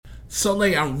So,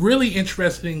 like, I'm really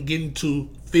interested in getting to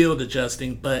field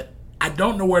adjusting, but I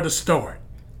don't know where to start.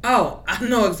 Oh, I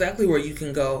know exactly where you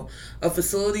can go. A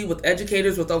facility with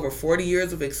educators with over 40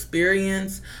 years of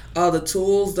experience, the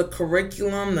tools, the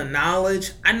curriculum, the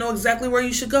knowledge. I know exactly where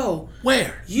you should go.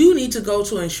 Where? You need to go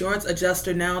to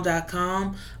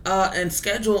insuranceadjusternow.com and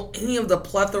schedule any of the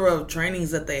plethora of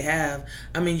trainings that they have.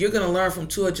 I mean, you're going to learn from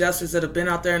two adjusters that have been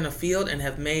out there in the field and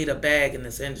have made a bag in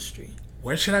this industry.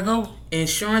 Where should I go?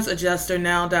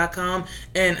 InsuranceAdjusterNow.com.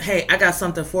 And hey, I got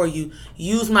something for you.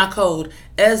 Use my code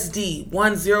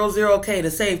SD100K to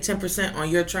save 10%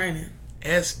 on your training.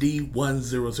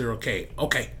 SD100K.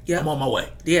 Okay, yep. I'm on my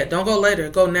way. Yeah, don't go later.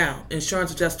 Go now.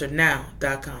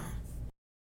 InsuranceAdjusterNow.com.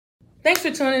 Thanks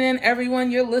for tuning in, everyone.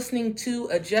 You're listening to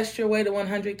Adjust Your Way to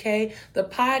 100K, the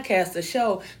podcast, the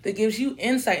show that gives you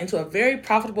insight into a very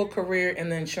profitable career in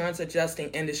the insurance adjusting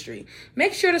industry.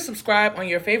 Make sure to subscribe on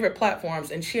your favorite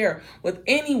platforms and share with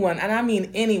anyone, and I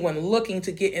mean anyone, looking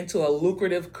to get into a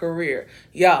lucrative career.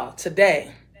 Y'all,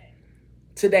 today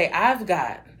I've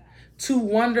got two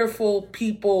wonderful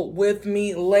people with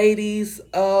me, ladies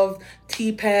of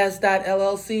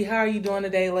TPAS.LLC. How are you doing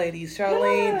today, ladies?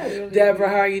 Charlene, good. Deborah,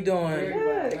 how are you doing?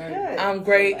 Good. I'm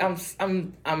great. It's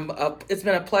been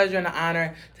a pleasure and an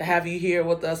honor to have you here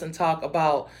with us and talk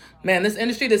about, man, this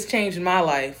industry that's changed my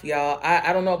life, y'all.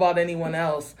 I don't know about anyone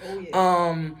else. Oh,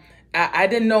 yeah. I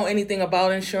didn't know anything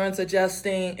about insurance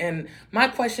adjusting, and my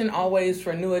question always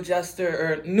for new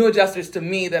adjusters to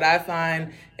me that I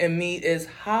find and meet is,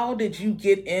 how did you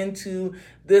get into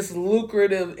this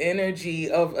lucrative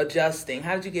energy of adjusting?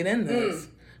 How did you get in this?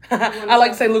 I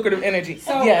like to say lucrative energy.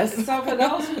 Yes. So for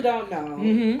those who don't know,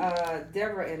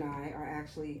 Deborah and I are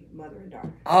actually mother and daughter.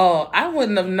 Oh, I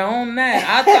wouldn't have known that.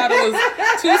 I thought it was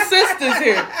two sisters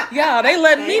here. Y'all, they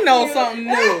let me know something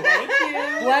new. Thank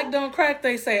you. Black don't crack,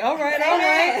 they say. All right.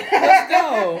 Let's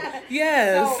go.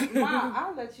 Yes. So, Ma,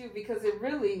 I'll let you, because it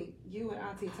really, you and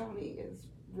Auntie Tony is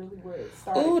really where it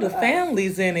started. Ooh, the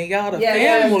family's in it, y'all. The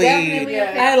family.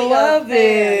 I love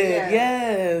it.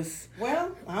 Yes.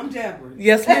 Well, I'm Deborah.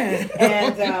 Yes, ma'am.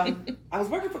 And I was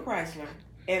working for Chrysler,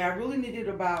 and I really needed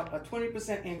about a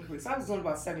 20% increase. I was doing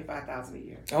about $75,000 a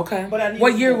year. Okay. But I needed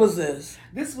what year more. was this?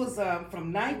 This was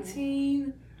from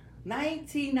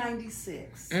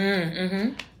 1996.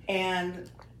 Mm-hmm.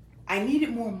 And I needed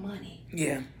more money.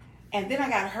 Yeah. And then I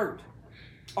got hurt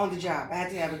on the job. I had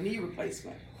to have a knee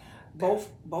replacement. Both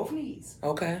knees.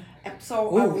 Okay. And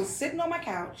so I was sitting on my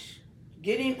couch,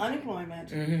 getting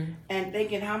unemployment, and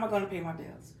thinking, how am I going to pay my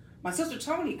bills? My sister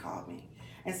Tony called me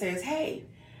and says, hey,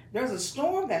 there's a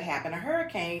storm that happened, a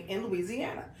hurricane in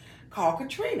Louisiana called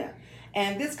Katrina.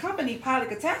 And this company, Pilot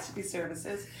Catastrophe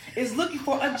Services, is looking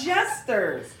for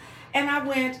adjusters. And I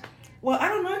went, well, I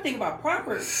don't know anything about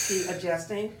property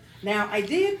adjusting. Now, I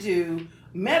did do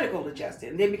medical adjusting,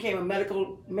 and then became a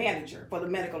medical manager for the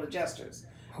medical adjusters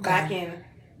back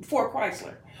before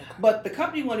Chrysler. But the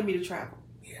company wanted me to travel.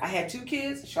 I had two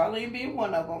kids, Charlene being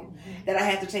one of them, that I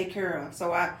had to take care of.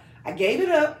 So I gave it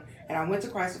up, and I went to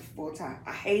Chrysler full time.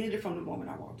 I hated it from the moment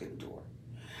I walked in the door.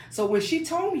 So when she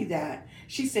told me that,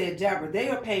 she said, Deborah, they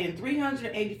are paying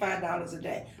 $385 a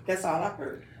day. That's all I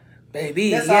heard.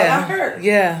 Baby, that's all I heard.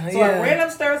 Yeah, so I ran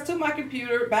upstairs to my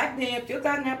computer back then, filled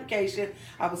out an application.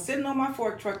 I was sitting on my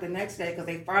fork truck the next day because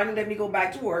they finally let me go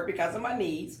back to work because of my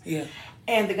knees. Yeah.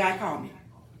 And the guy called me.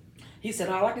 He said,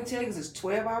 all I can tell you is it's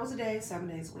 12 hours a day, 7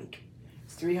 days a week.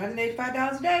 It's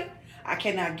 $385 a day. I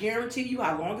cannot guarantee you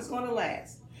how long it's going to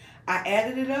last. I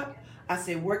added it up. I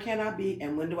said, where can I be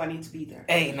and when do I need to be there?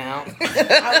 Hey, now.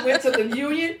 I went to the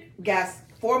union, got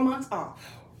 4 months off.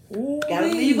 Ooh-wee. Got a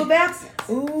leave of absence.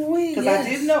 Because I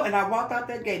didn't know, and I walked out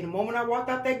that gate. The moment I walked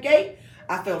out that gate,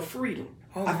 I felt freedom.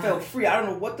 I felt free. I don't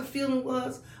know what the feeling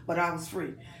was, but I was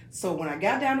free. So when I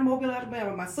got down to Mobile,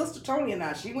 Alabama, my sister Tony and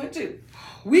I, she went too.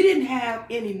 We didn't have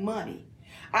any money.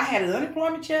 I had an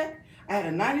unemployment check. I had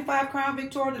a 95 Crown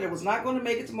Victoria that was not going to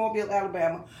make it to Mobile,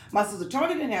 Alabama. My sister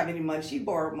Tony didn't have any money. She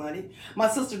borrowed money. My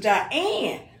sister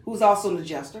Diane, who's also an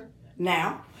adjuster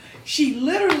now, she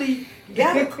literally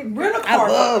got a rental car.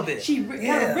 I love it. She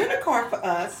got a rental car for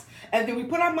us, and then we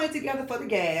put our money together for the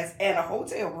gas and a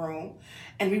hotel room,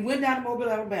 and we went down to Mobile,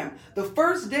 Alabama. The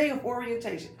first day of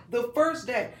orientation,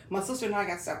 my sister and I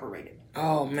got separated.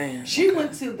 Oh, man. She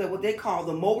went to what they call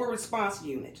the mobile response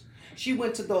unit. she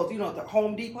went to those, the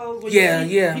Home Depots where Yeah, you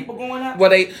see yeah. people going up.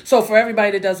 Well, so for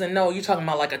everybody that doesn't know, you're talking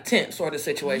about like a tent sort of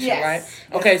situation, Yes, right?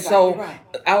 that's Okay, so exactly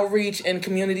right. outreach in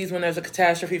communities when there's a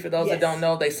catastrophe, for those that Yes. don't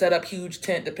know, they set up huge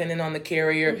tent depending on the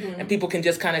carrier, and people can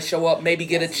just kind of show up, maybe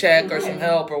get a check or some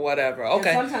help or whatever. And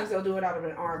Okay. sometimes they'll do it out of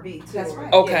an RV too. That's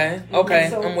right. Okay, okay,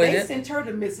 And so I'm with they it. sent her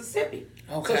to Mississippi.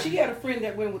 Okay. So she had a friend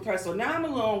that went with her. So now I'm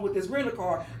alone with this rental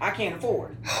car I can't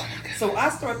afford. Oh my God. So I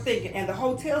start thinking, and the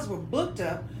hotels were booked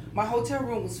up. My hotel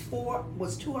room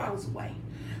was 2 hours away.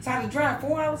 So I had to drive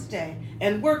 4 hours a day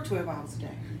and work 12 hours a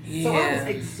day. So I was Yeah.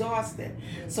 exhausted.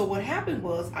 So what happened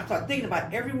was I started thinking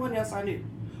about everyone else I knew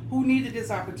who needed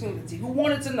this opportunity, who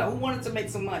wanted to know, who wanted to make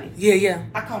some money. Yeah, yeah.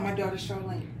 I called my daughter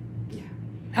Charlene.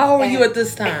 How old were you at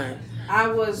this time? I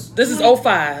was. This is 20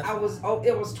 05. I was. Oh,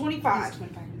 it was She's 25.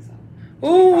 25 years old.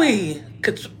 Ooh-wee.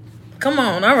 Come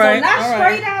on, all right. So not all straight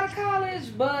right. out of college,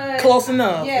 but Close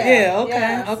enough. Yeah, okay,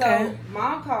 yeah. okay. So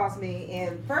mom calls me,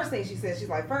 and first thing she said, she's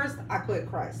like, "First, I quit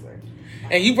Chrysler,"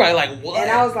 And you probably like, what? and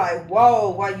I was like, "Whoa,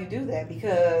 why you do that?"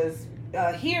 Because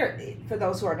here, for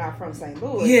those who are not from St.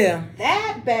 Louis, Yeah.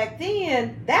 that back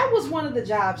then, that was one of the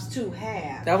jobs to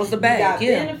have. That was the You bag, got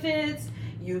yeah. benefits.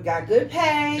 You got good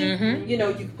pay. Mhm. You know,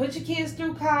 you could put your kids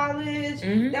through college.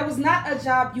 Mhm. That was not a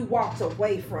job you walked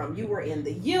away from. You were in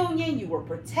the union. You were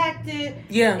protected.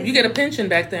 Yeah, you get a pension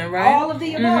back then, right? All of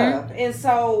the above. And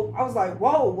so I was like,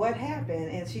 whoa, what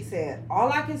happened? And she said,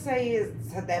 all I can say is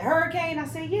that hurricane. I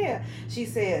said, yeah. She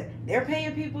said, they're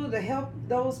paying people to help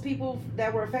those people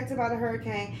that were affected by the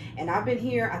hurricane. And I've been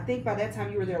here, I think by that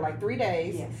time you were there like 3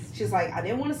 days. Yes. She's like, I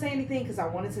didn't want to say anything because I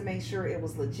wanted to make sure it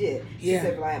was legit. She Yeah.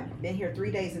 said, but I've been here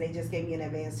 3 days and they just gave me an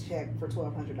advance check for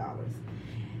 $1,200.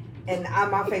 And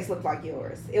my face looked like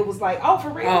yours. It was like, oh, for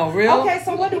real? Oh, real? Okay,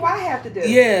 so what do I have to do?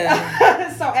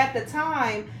 Yeah. So at the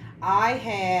time, I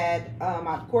had,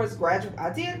 of course,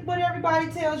 I did what everybody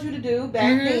tells you to do back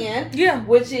Mhm. then, Yeah.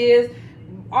 which is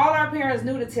all our parents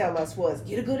knew to tell us was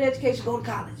get a good education, go to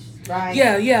college, right?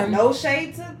 Yeah, yeah. No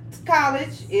shade to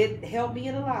college. It helped me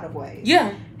in a lot of ways.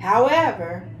 Yeah.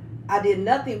 However, I did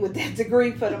nothing with that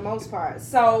degree for the most part.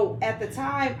 So at the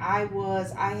time,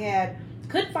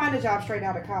 couldn't find a job straight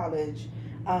out of college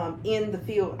in the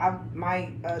field. My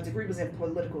degree was in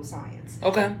political science.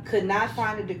 Okay. Could not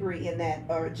find a degree in that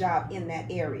or a job in that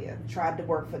area. Tried to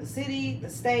work for the city, the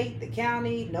state, the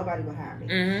county. Nobody would hire me.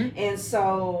 Mm-hmm. And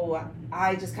so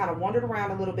I just kind of wandered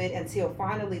around a little bit until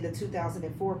finally the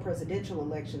 2004 presidential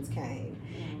elections came.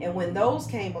 And when those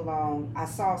came along, I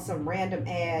saw some random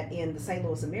ad in the St.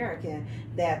 Louis American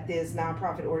that this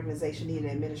nonprofit organization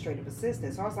needed administrative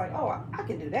assistance. So I was like, oh, I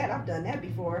can do that. I've done that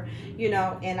before,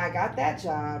 and I got that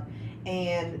job.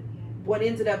 And what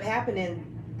ended up happening,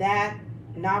 that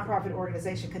nonprofit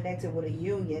organization connected with a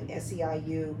union,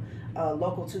 SEIU,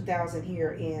 Local 2000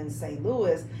 here in St.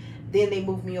 Louis. Then they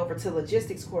moved me over to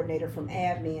logistics coordinator, from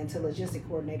admin to logistics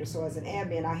coordinator. So as an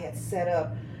admin, I had set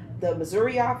up the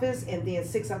Missouri office and then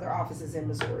 6 other offices in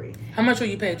Missouri. How much were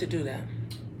you paid to do that?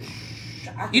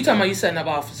 You talking about you setting up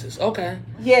offices? Okay.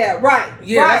 Yeah, right.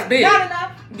 Yeah, right. that's big. Not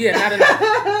enough. Yeah, not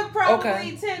enough. Probably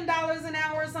Okay. $10 an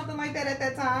hour or something like that at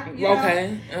that time.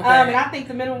 Okay. And Okay. I think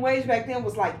the minimum wage back then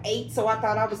was like 8, so I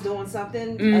thought I was doing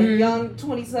something. A Mhm. young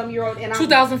 20-some-year-old, and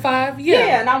 2005. yeah,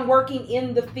 Yeah. and I'm working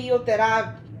in the field that I've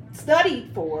studied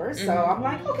for, so Mhm. I'm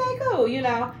like, okay, cool,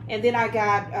 And then I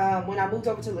got when I moved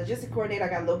over to logistic coordinator, I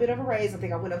got a little bit of a raise. I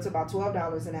think I went up to about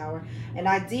 $12 an hour, and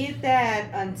I did that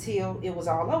until it was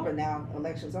all over. Now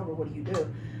election's over. What do you do?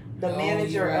 The Oh,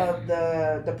 manager you're right. of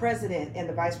the president and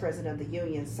the vice president of the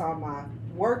union saw my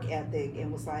work ethic and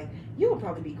was like, you would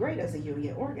probably be great as a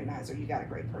union organizer. You got a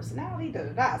great personality, da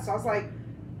da da. So I was like,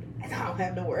 I don't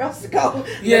have nowhere else to go.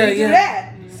 Yeah, Let me do yeah.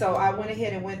 that. So I went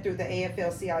ahead and went through the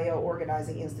AFL-CIO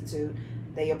Organizing Institute.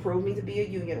 They approved me to be a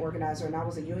union organizer, and I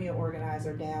was a union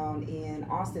organizer down in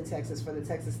Austin, Texas, for the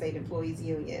Texas State Employees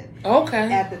Union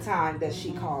Okay. at the time that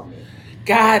she called me.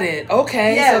 Got it.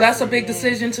 Okay. Yes. So that's a big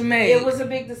decision to make. It was a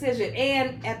big decision.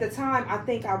 And at the time, I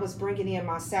think I was bringing in,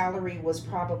 my salary was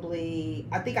probably,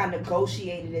 I think I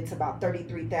negotiated it to about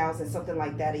 $33,000, something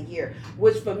like that a year.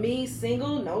 Which for me,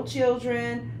 single, no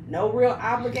children, no real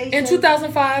obligation. In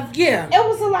 2005. Yeah. It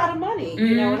was a lot of money,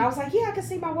 Mhm. and I was like, yeah, I can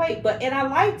see my way. And I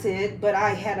liked it, but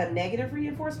I had a negative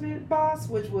reinforcement boss,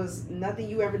 which was nothing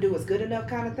you ever do is good enough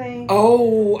kind of thing.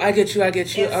 Oh, I get you. And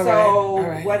All so right. All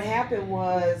right. what happened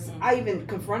was, I even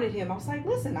confronted him. I was like,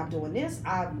 listen, I'm doing this.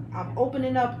 I'm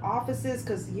opening up offices,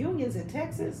 because unions in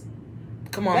Texas,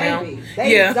 Come on baby. now.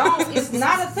 They don't. It's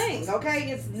not a thing.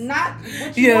 Okay, it's not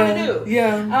what you want to do.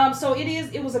 Yeah. So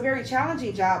it was a very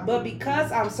challenging job, but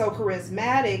because I'm so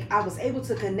charismatic, I was able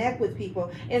to connect with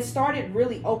people and started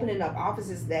really opening up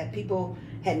offices that people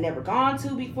had never gone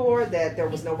to before, that there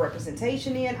was no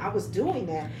representation in. I was doing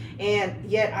that, and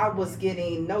yet I was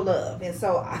getting no love. And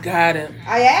so I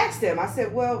asked him. I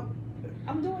said, well,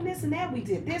 I'm doing this and that. We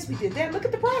did this, we did that. Look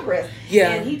at the progress.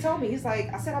 Yeah. And he told me, he's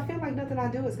like, I said, I feel like nothing I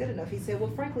do is good enough. He said,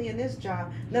 well, frankly, in this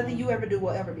job, nothing you ever do will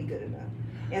ever be good enough.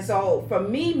 And so for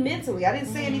me mentally, I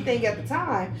didn't say anything at the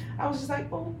time. I was just like,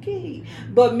 okay.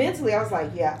 But mentally, I was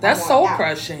like, yeah. That's soul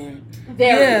crushing.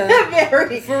 Very,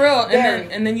 very. For real.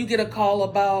 And then you get a call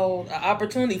about an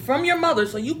opportunity from your mother,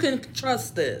 so you can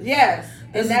trust this. Yes.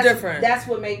 This and is different. That's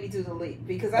what made me do the leap,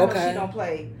 because I know she don't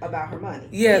play about her money.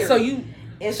 Yeah. Period. So you.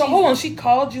 And so hold on, she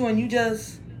called you and you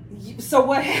just. So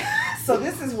what? So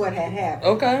this is what had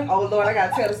happened. Okay. Oh Lord, I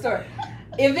gotta tell the story.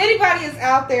 If anybody is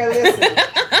out there listening,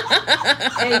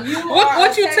 and you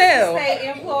what you tell?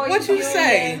 What you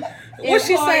say? What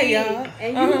she say, y'all?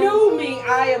 And you knew me,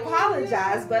 I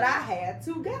apologize, but I had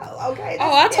to go. Okay.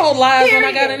 Oh, I told lies when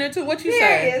I got in there too. What you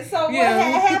say? So what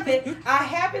had happened? I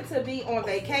happened to be on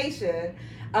vacation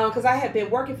because I had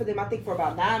been working for them, I think, for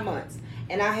about 9 months,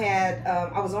 and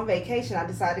I was on vacation. I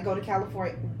decided to go to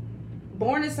California.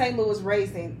 Born in St. Louis,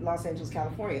 raised in Los Angeles,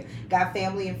 California. Got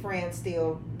family and friends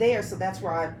still there, so that's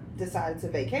where I decided to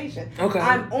vacation. Okay.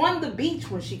 I'm on the beach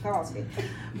when she calls me.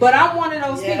 But I'm one of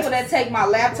those people that take my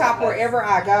laptop wherever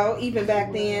I go, even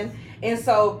back then. And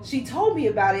so she told me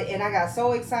about it, and I got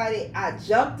so excited. I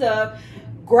jumped up,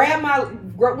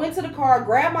 went to the car,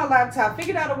 grabbed my laptop,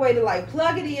 figured out a way to like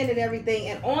plug it in and everything,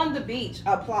 and on the beach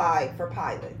applied for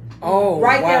pilot. Oh,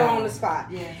 right there on the spot.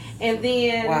 Yes. And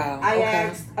then I okay.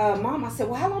 asked Mom, I said,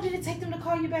 well, how long did it take them to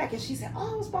call you back? And she said,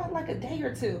 oh, it was about like a day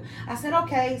or two. I said,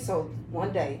 okay. So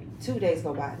 1 day, 2 days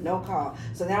go by, no call.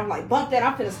 So then I'm like, bump that,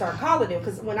 I'm finna start calling them.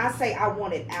 Because when I say I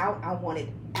wanted out, I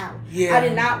wanted out. Yeah. I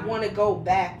did not want to go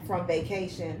back from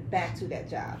vacation back to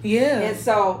that job. Yeah. And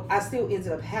so I still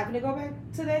ended up having to go back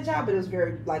to that job, but it was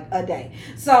very like a day.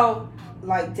 So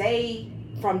like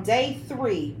from day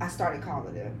 3, I started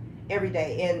calling them every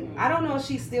day. And I don't know if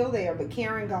she's still there, but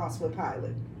Karen Goss would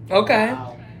pilot. Okay.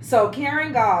 Wow. So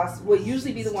Karen Goss would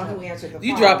usually be the one who answered the phone.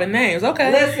 You dropping names.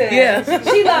 Okay. Listen. Yeah.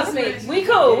 She loves me. We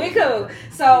cool.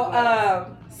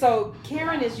 So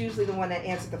Karen is usually the one that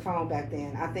answered the phone back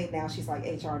then. I think now she's like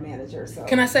HR manager. So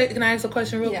Can I ask a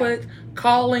question real quick?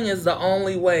 Calling is the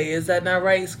only way. Is that not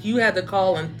right? You had to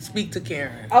call and speak to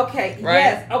Karen. Okay. Right?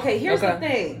 Yes. Okay. Here's the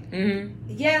thing. Mm-hmm.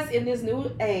 Yes, in this new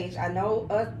age, I know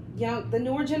the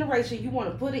newer generation, you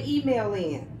want to put an email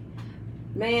in.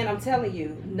 Man, I'm telling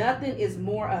you, nothing is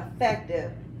more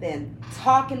effective than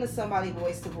talking to somebody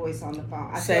voice to voice on the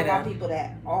phone. I tell my people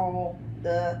that all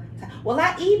the time. Well,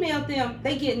 I emailed them.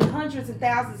 They getting hundreds and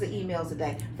thousands of emails a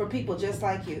day from people just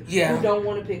like you who don't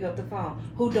want to pick up the phone,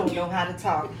 who don't know how to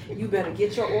talk. You better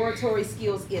get your oratory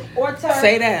skills in order.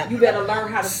 Say that. You better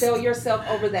learn how to sell yourself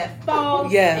over that phone.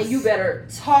 Yes. And you better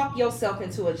talk yourself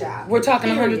into a job. We're talking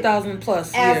 100,000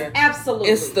 plus here. Absolutely.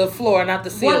 It's the floor, not the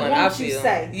ceiling. What won't you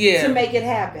say to make it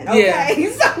happen? Yeah.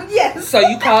 Okay. So yes. So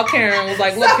you called Karen, was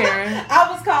like, look, Karen.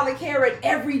 I was calling Karen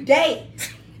every day.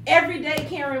 Every day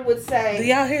Karen would say, do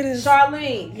y'all hear this?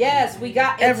 Charlene, yes, we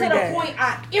got it. Every to the day. point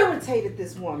I irritated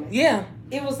this woman. Yeah.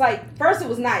 It was like, first it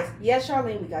was nice. Yes,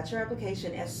 Charlene, we got your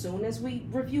application. As soon as we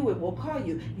review it, we'll call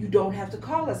you. You don't have to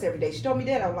call us every day. She told me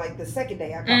that on like the second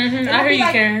day I called. Mm-hmm. I hear you,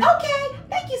 Karen. Okay,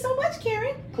 thank you so much,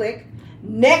 Karen. Click.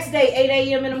 Next day, 8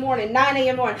 a.m. in the morning, 9 a.m. in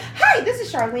the morning. Hi, this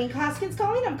is Charlene Hoskins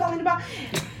calling. I'm calling about...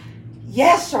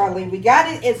 Yes, Charlene, we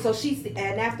got it. And so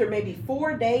and after maybe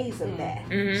 4 days of that,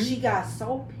 she got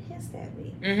so pissed at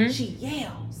me. She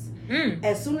yells.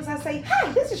 As soon as I say,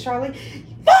 hi, this is Charlene.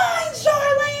 Fine,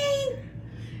 Charlene.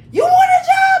 You want a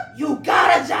job? You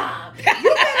got a job. You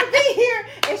better be here.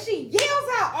 And she yells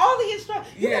out all the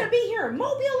instructions. You better be here in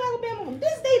Mobile, Alabama on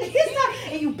this day to this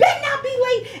time. And you better not be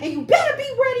late. And you better be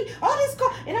ready. All this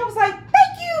call. And I was like,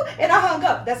 thank you. And I hung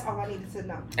up. That's all I needed to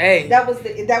know. Hey. That was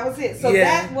it. So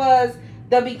that was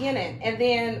the beginning. And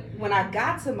then when I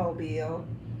got to Mobile,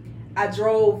 I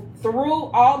drove through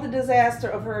all the disaster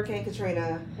of Hurricane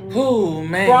Katrina. Oh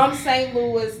man! From St.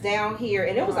 Louis down here,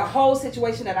 and it was a whole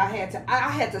situation that I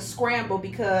had to scramble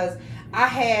because I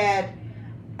had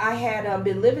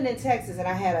been living in Texas,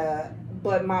 and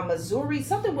but my Missouri,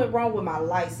 something went wrong with my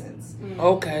license.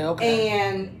 Okay.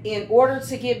 And in order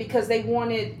to get, because they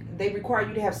wanted they require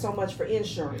you to have so much for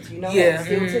insurance. You know Yeah. that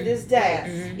still Mhm. to this day,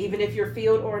 Mhm. even if you're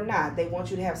filled or not, they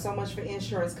want you to have so much for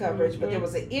insurance coverage. But there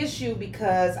was an issue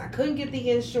because I couldn't get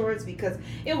the insurance because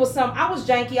it was I was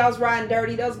janky, I was riding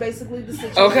dirty. That was basically the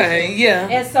situation. Okay, yeah.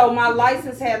 And so my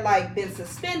license had like been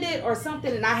suspended or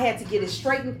something, and I had to get it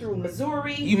straightened through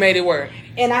Missouri. You made it work.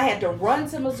 And I had to run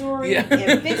to Missouri Yeah.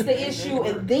 and fix the issue,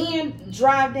 and then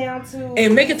drive down to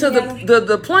And make it to the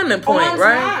deployment point, on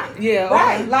right? time. Yeah.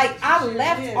 Right. Okay. Like I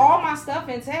left did. all my stuff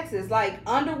in Texas, like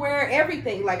underwear,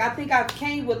 everything. Like I think I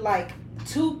came with like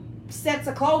 2 sets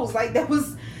of clothes. Like there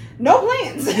was no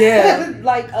plans. Yeah.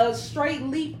 Like a straight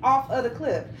leap off of the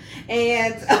cliff.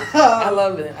 And I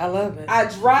love it. I love it. I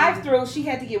drive through. She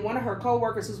had to get one of her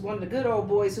coworkers, who's one of the good old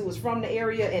boys, who was from the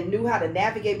area and knew how to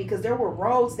navigate, because there were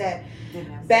roads that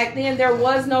back then there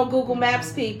was no Google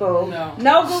Maps, people.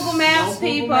 No Google Maps,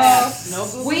 people. No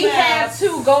Google We Maps. had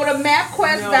to go to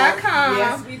MapQuest.com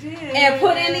Yes, we did. and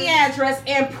put in the address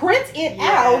and print it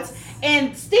out.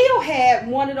 And still had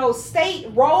one of those state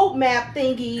road map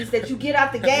thingies that you get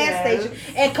out the gas station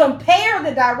and compare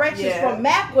the directions from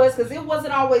MapQuest, because it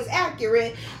wasn't always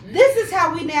accurate. This is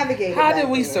how we navigated. How back did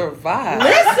we then. survive?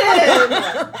 Listen.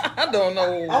 I don't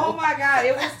know. Oh my God,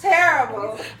 it was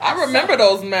terrible. I remember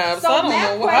those maps. So I don't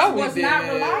know how MapQuest we was did not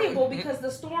it. reliable because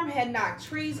the storm had knocked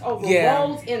trees over Yeah.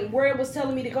 roads, and where it was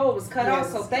telling me to go, it was cut off.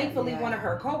 Yes. So thankfully, one of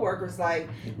her coworkers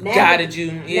Guided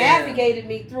you. Yeah. navigated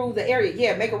me through the area.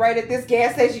 Yeah, make a right at this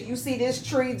gas station. You see this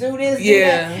tree, do this, do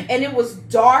Yeah. that. And it was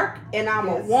dark, and I'm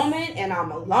a woman, and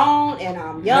I'm alone, and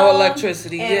I'm young. No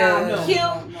electricity. And Yeah. I'm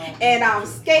cute, and I'm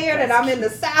scared, and I'm in the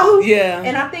South. Yeah.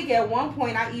 And I think at one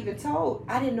point I even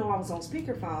I didn't know I was on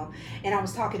speakerphone, and I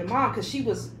was talking to Mom because she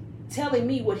was telling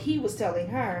me what he was telling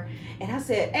her, and I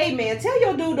said, "Hey man, tell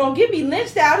your dude don't get me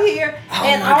lynched out here." Oh,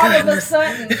 and my all of a goodness.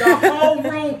 sudden the whole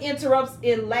room interrupts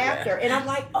in laughter, and I'm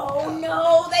like, "Oh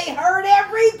no, they heard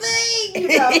everything,"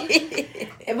 you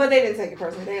know. But they didn't take it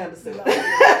personally; they understood.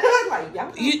 Like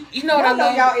y'all, You know what I y'all know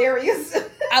love? y'all areas.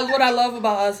 What I love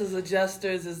about us as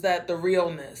adjusters is that the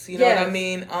realness. You know what I Yes.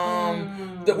 mean?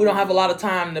 That we don't have a lot of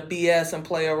time to BS and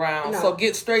play around. No. So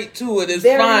get straight to it. It's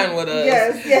Very- fine with us.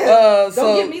 Yes. So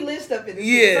Don't get me lynched up in this.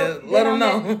 Yeah, So let then 'em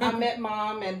I know. I met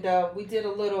Mom, and we did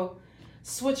a little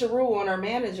switcheroo on our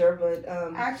manager, but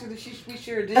Actually, we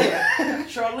sure did.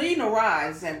 Charlene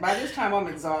arrives, and by this time I'm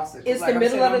exhausted. It's Like the I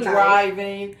middle said, of the I'm night.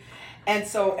 driving. And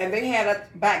they had us,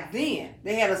 back then,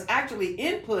 they had us actually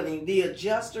inputting the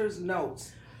adjuster's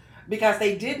notes because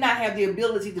they did not have the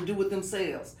ability to do it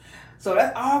themselves. So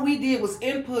that's all we did was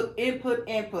input,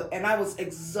 and I was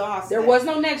exhausted. there was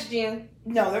no next gen.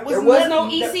 No, there was no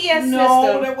ECS No,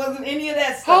 system. there wasn't any of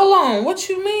that stuff. Hold on. What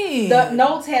you mean? The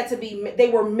notes had to be. They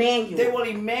were manual. They were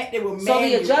manual. So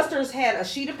the adjusters had a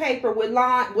sheet of paper with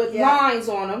lines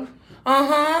on them.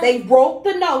 They wrote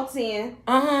the notes in,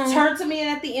 turned them in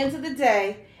at the end of the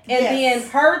day, and then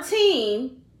her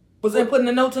team was inputting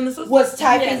the notes in the system. was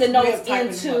typing the we notes was typing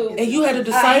the into. notes. And you had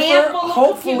to handful decipher, of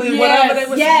hopefully, computers. whatever they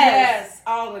were Yes,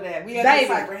 all of that. We had Baby. to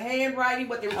decipher handwriting,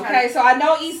 what they were trying Okay, to. so I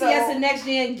know ECS So- and Next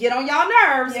Gen get on y'all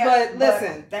nerves, but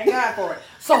listen. Thank God for it.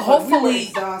 So But we hopefully- were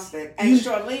exhausted. And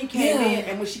Charlene came Yeah. in,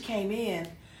 and when she came in,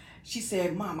 she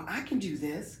said, "Mama, I can do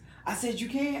this." I said, "You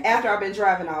can?" After I've been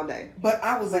driving all day. But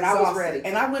I was But I exhausted. was ready.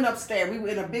 And I went upstairs. We were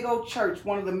in a big old church,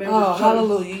 one of the members' Oh, church.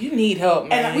 hallelujah. You need help,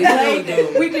 man. And we You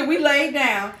really do. we laid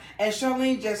down, and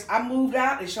Charlene I moved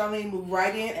out, and Charlene moved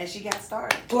right in, and she got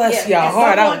started. Bless Yeah, y'all And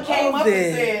heart. someone I came love up and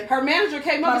it. said, Her manager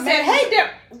came up My and said, manager- "Hey,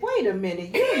 Deborah, wait a minute,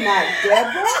 you're not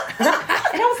Deborah."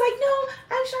 And I was like, "No,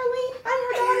 I'm Charlene. I'm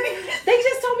her daughter. They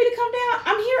just told me to come down.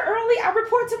 I'm here early. I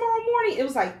report tomorrow morning." It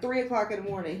was like 3:00 in the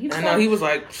morning. He was I like, know. He was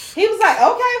like,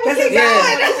 okay, well, keep Yeah.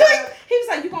 going. He was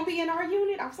like, "You gonna be in our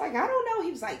unit?" I was like, "I don't know."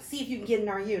 He was like, "See if you can get in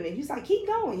our unit." He was like, "Keep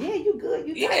going. Yeah, you good.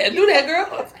 You yeah, tight. do that,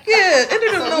 girl. Yeah,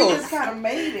 enter the So we notes. just kind of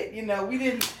made it, we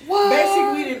didn't. What?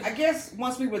 Basically, we didn't. I guess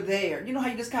once we were there, you know how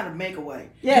you just kind of make a way.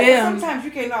 Yeah. Yeah. Sometimes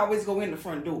you can't always go in the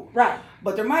front door, Right.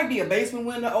 but there might be a basement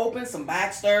window open, some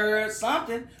back stairs,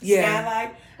 something, Yeah.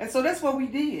 skylight, and so that's what we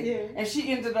did. Yeah. And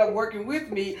she ended up working with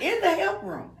me in the help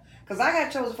room because I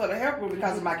got chosen for the help room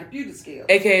because of my computer skills.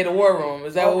 AKA the war room.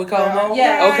 Is that what we call it?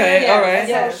 Yeah. Okay, Yeah. all right.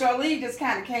 Yeah. So Charlene just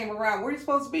kind of came around. Where are you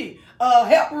supposed to be?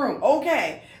 Help room.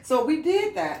 Okay. So we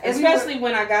did that. And we Especially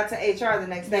when I got to HR the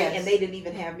next day, Yes. and they didn't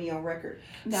even have me on record.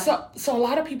 No. So a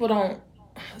lot of people don't.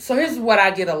 So here's what I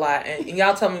get a lot, and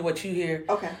y'all tell me what you hear.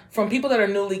 Okay. From people that are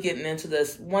newly getting into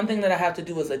this, one thing that I have to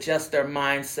do is adjust their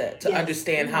mindset to Yes.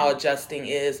 understand how adjusting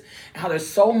is, and how there's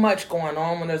so much going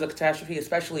on when there's a catastrophe,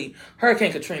 especially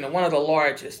Hurricane Katrina, one of the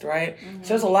largest, right? So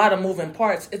there's a lot of moving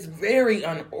parts. It's very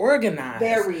unorganized.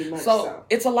 Very much So so.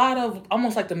 it's a lot of,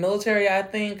 almost like the military, I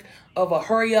think, of a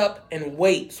hurry up and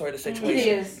wait sort of situation. It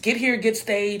is. Get here, get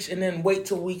staged, and then wait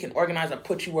till we can organize and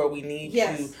put you where we need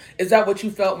Yes. you. Is that what you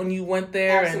felt when you went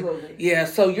there? Absolutely. And,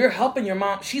 so you're helping your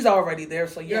mom. She's already there,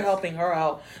 so you're Yes. helping her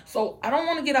out. So I don't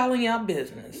want to get all in your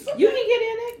business. You can get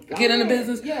in it. Go Get in the ahead.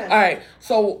 business? Yes. All right.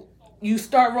 So you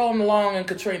start rolling along in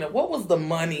Katrina. What was the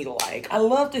money like? I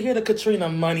love to hear the Katrina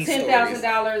money stories.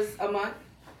 $10,000 a month,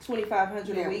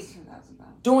 $2,500 a week.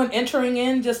 Doing entering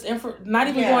in, just not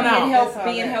even Yeah, going out. And That's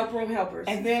being all help room helpers.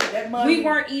 And then that money. We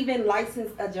weren't even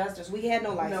licensed adjusters. We had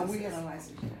no license. No, we had no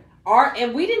license.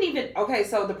 And we didn't even. Okay,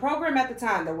 so the program at the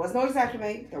time, there was no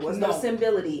Exactimate, there was no No.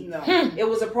 Symbility. No. It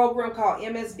was a program called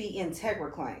MSB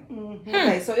IntegraClaim.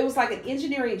 Okay, so it was like an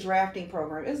engineering drafting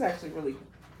program. It was actually really.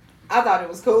 I thought it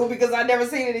was cool because I'd never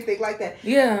seen anything like that.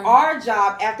 Yeah. Our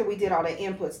job after we did all that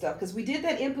input stuff, because we did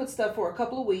that input stuff for a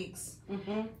couple of weeks,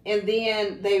 and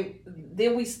then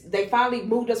they finally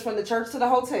moved us from the church to the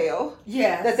hotel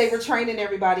Yes. that they were training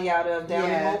everybody out of down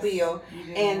Yes. in Mobile. You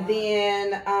did And right.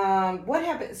 then what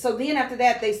happened? So then after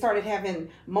that, they started having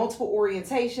multiple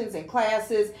orientations and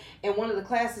classes. And one of the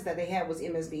classes that they had was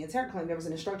MSB IntegraClaim. There was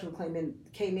an instructor who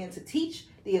came in to teach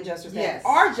the adjusters that. Yes.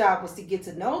 Our job was to get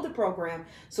to know the program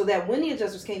so that when the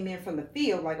adjusters came in from the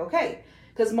field, like, okay,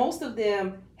 because most of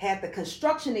them had the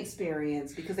construction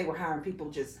experience because they were hiring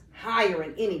people, just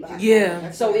hiring anybody.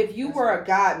 Yeah. So if you were a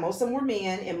guy, most of them were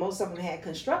men, and most of them had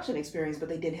construction experience, but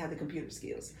they didn't have the computer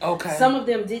skills. Okay. Some of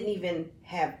them didn't even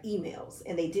have emails,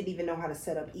 and they didn't even know how to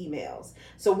set up emails.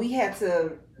 So we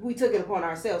took it upon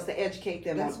ourselves to educate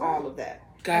them That's on right. all of that.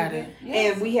 Got it.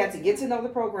 Yes. And we had to get to know the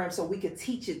program so we could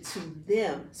teach it to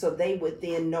them so they would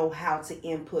then know how to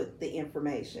input the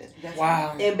information. That's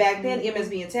Wow. And back then,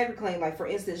 MSB IntegraClaim, like for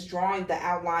instance, drawing the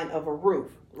outline of a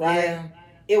roof, right? Yeah.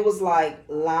 It was like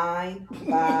line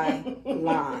by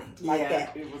line, like Yeah,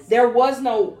 that. it was- There was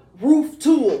no roof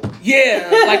tool. Yeah.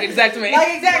 Like Exactimate. Like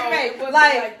No, it Exactimate, wasn't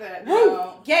like, like that, roof,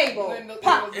 no. gable, Window-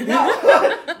 pop, it was-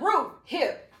 no, roof,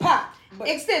 hip, pop. But-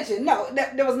 Extension, no,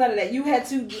 there was none of that. You had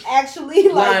to actually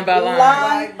Line by line.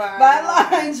 line By by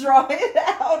line draw it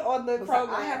out on the But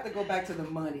program. I have to go back to the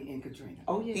money in Katrina.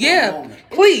 Oh yeah. Yeah. Moment.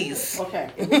 Please. Okay.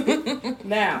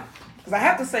 Now, because I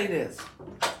have to say this.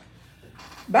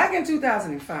 Back in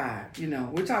 2005,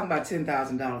 we're talking about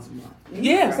 $10,000 a month.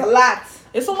 Yeah. It's a lot.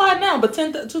 It's a lot now, but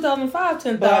 2005,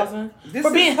 10,000 this for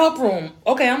is- being help room.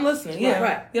 Okay, I'm listening. Yeah.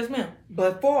 Right. Yes, ma'am.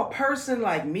 But for a person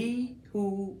like me,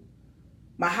 who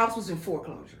my house was in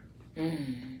foreclosure,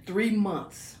 3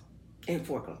 months in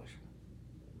foreclosure.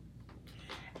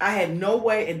 I had no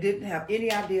way and didn't have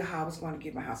any idea how I was going to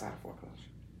get my house out of foreclosure.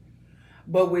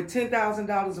 But with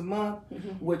 $10,000 a month,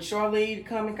 with Charlene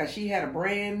coming, because she had a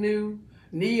brand new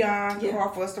neon car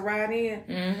for us to ride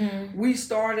in,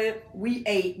 we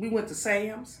ate, we went to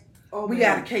Sam's, we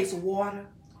got a case of water,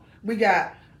 we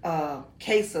got a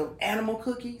case of animal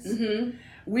cookies,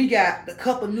 we got the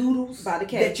cup of noodles By the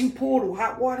case. that you pour the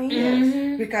hot water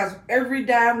in, because every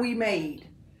dime we made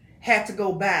had to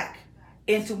go back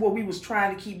into what we was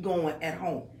trying to keep going at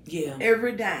home. Yeah.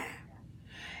 Every dime.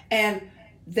 And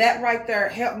that right there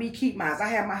helped me keep mine. I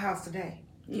have my house today.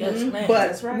 Yes, ma'am. But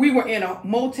That's right. we were in a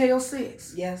Motel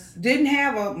 6. Yes. Didn't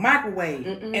have a microwave,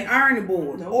 Mm-mm. an ironing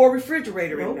board, Nope. or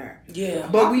refrigerator Nope. in there. Yeah.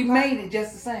 But we made it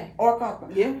just the same. Or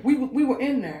coffee. Yeah. We were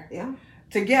in there Yeah.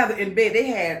 together in bed. They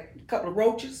had a couple of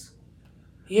roaches.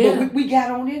 Yeah. But we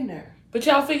got on in there. But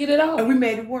y'all figured it out. And we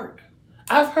made it work.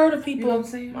 I've heard of You people. know what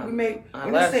I'm saying? We made My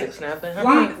when I last said- is snapping.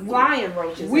 Flying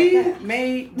roaches. we at that.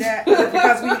 made that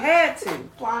because we had to.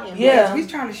 Flying. Yeah. We're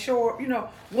trying to show,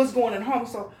 what's going on at home.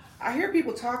 So I hear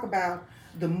people talk about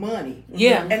the money.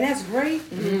 Yeah. And that's great.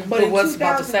 But in what's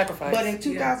about the 2000 sacrifice? But in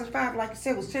 2005, like you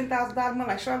said, it was $10,000 a month,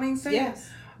 like Charlene said. Yes.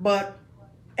 But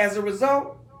as a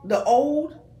result, the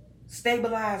old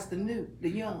stabilized the new, the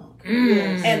young.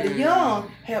 Mm. And the young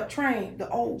helped train the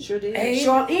old. Sure did. Hey.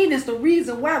 Charlene is the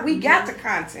reason why we got the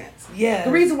contents. Yeah.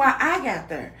 The reason why I got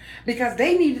there. Because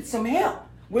they needed some help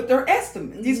with their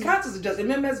estimates. These contents adjusters. In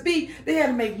MSB, they had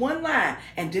to make one line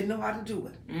and didn't know how to do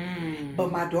it. Mm. But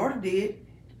my daughter did.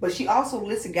 But she also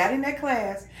listened, got in that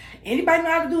class. Anybody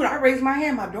know how to do it? I raised my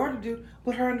hand. My daughter do.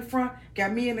 Put her in the front.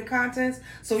 Got me in the contents.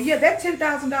 So yeah, that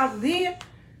 $10,000 then,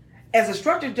 as a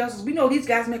structured justice, we know these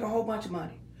guys make a whole bunch of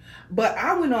money. But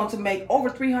I went on to make over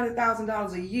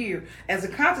 $300,000 a year as a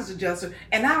contents adjuster,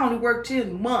 and I only worked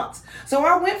 10 months. So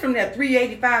I went from that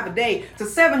 $385 a day to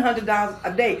 $700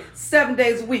 a day, 7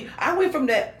 days a week. I went from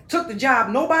that, took the job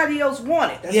nobody else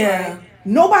wanted. That's Yeah. right.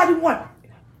 Nobody wanted.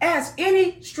 Ask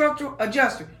any structural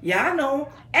adjuster. Yeah, I know.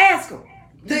 Ask them.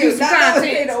 To do some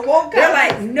content. They're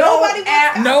like, Nobody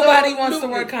wants Nobody wants to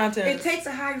work content. It takes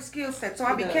a higher skill set. So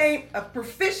I It does. became a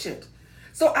proficient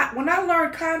So when I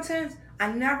learned content,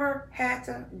 I never had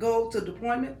to go to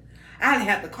deployment. I didn't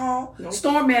have to call. Nope.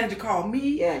 Storm manager called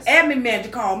me. Yes. Admin manager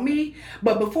called me.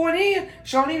 But before then,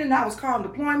 Charlene and I was calling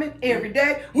deployment every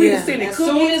day. We were sending As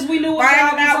cookies. soon as we knew finding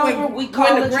job was out over, we when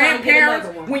called the and tried to get grandparents,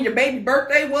 another one. when your baby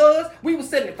birthday was, we were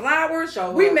sending flowers.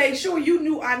 Sure We was. made sure you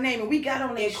knew our name, and we got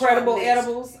on that Incredible short list.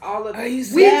 edibles, all of Are you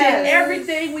We Yes. did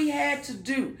everything we had to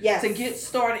do Yes. to get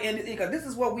started in this, because this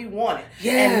is what we wanted.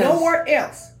 Yes. And nowhere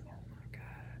else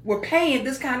we're paying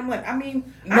this kind of money. I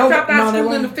mean, No, I dropped out of no,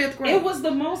 school in the they 5th grade. It was the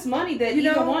most money that You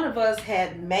either know? one of us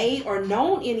had made or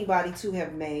known anybody to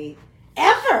have made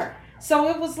ever. So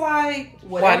it was like,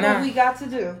 whatever not? we got to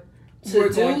do We're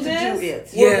to going do to this, do it.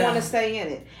 we're Yeah. going to stay in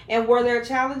it. And were there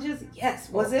challenges? Yes.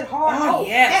 Was it hard? Oh,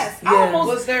 yes. Yes. Almost.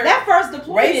 Was there that first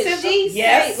deployment, racism? she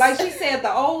Yes. said, like she said,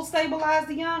 the old stabilized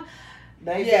the young.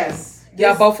 Baby, Yes.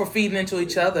 Y'all this- both were feeding into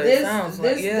each other. It this- sounds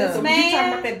this- like, yeah. this So man when you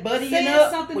talking about that buddying said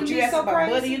up, something what to you me asked so about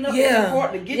crazy. buddying up, Yeah. it's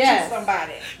important to get Yes. you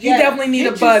somebody. You Yes. definitely need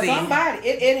Get a buddy. You somebody.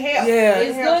 It helps. Yeah. It's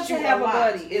It helps good to you have a lot.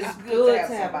 buddy. It's good to have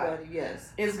a somebody. buddy. Yes.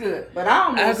 It's good. But I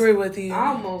almost, I agree with you. I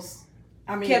almost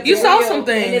I mean, kept You it saw real, some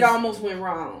things. and it almost went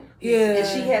wrong. Yeah. And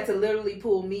she had to literally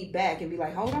pull me back and be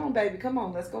like, "Hold on, baby, come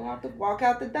on, let's walk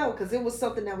out the door," because it was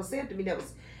something that was said to me that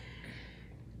was.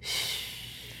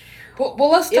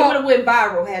 Well, let's It would talk. have went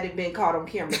viral had it been caught on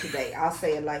camera today. I'll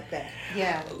say it like that.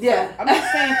 yeah. Yeah. So, I'm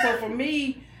just saying, so for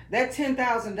me, that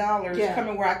 $10,000 Yeah.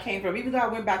 coming where I came from, even though I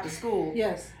went back to school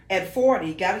Yes. at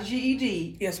 40, got a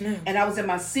GED, Yes, ma'am. and I was in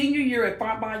my senior year at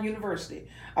Fontbonne University,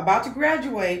 about to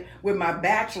graduate with my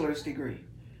bachelor's degree.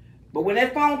 But when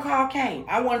that phone call came,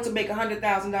 I wanted to make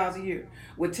 $100,000 a year.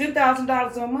 With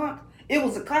 $10,000 a month, it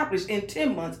was accomplished in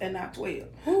 10 months and not 12.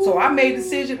 So I made a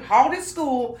decision, halted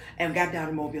school, and got down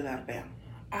to Mobile, Alabama.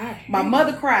 My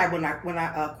mother cried when I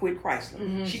quit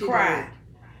Chrysler. She cried.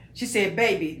 She said,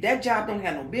 "Baby, that job don't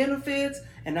have no benefits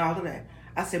and all of that."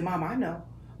 I said, "Mama, I know.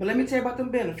 But let me tell you about them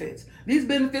benefits. These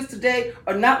benefits today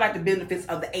are not like the benefits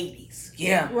of the 80s.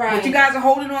 Yeah. Right. What you guys are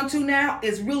holding on to now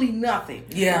is really nothing.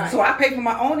 Yeah. So I pay for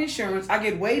my own insurance. I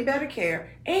get way better care,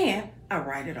 and I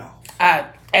write it off.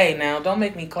 Hey, now, don't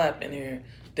make me clap in here.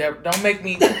 Don't make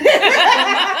me. But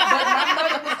my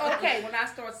mother was okay when I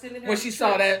started sending her When she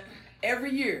saw that.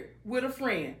 every year with a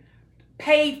friend.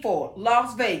 Paid for it,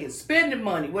 Las Vegas, spending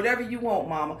money, whatever you want,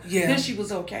 Mama. Yeah. Then she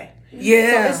was okay.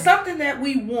 Yeah. So it's something that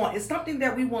we want. It's something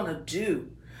that we want to do.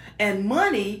 And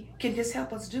money can just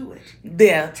help us do it.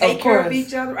 Yeah, Take of care course. of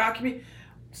each other, our community.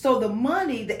 So the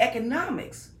money, the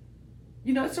economics,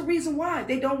 it's a reason why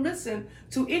they don't listen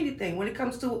to anything when it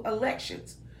comes to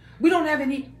elections. We don't have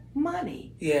any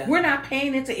money. Yeah. We're not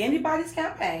paying into anybody's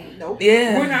campaign. Nope.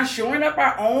 Yeah. We're not shoring up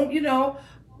our own,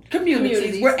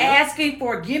 communities. We're Yep. asking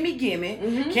for gimme.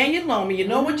 Can you loan me? You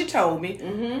know what you told me.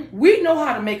 Mm-hmm. We know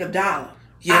how to make $1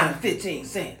 Yeah. out of 15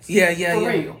 cents. Yeah, For yeah.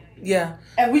 real. Yeah.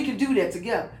 And we can do that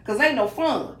together. Because ain't no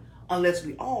fun unless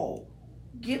we all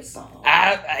get some.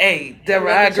 Hey, Deborah,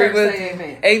 Let I the agree church with say you.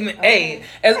 amen. Amen. Hey,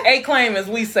 as a claim as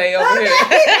we say over here.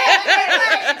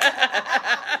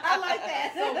 I like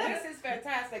that. So this is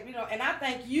fantastic, and I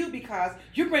thank you because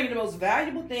you're bringing the most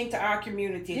valuable thing to our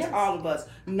community, Yes. to all of us,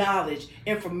 knowledge,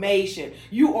 information.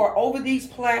 You are over these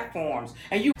platforms,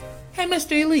 and you. Hey,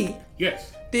 Mr. Elite,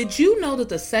 Yes. did you know that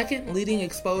the second leading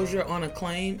exposure on a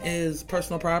claim is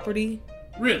personal property?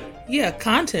 Really? Yeah,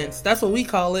 contents. That's what we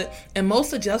call it. And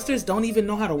most adjusters don't even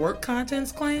know how to work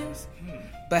contents claims.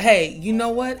 But hey, you know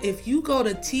what? If you go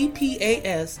to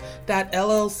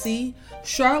tpas.llc,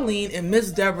 Charlene and Miss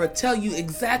Deborah tell you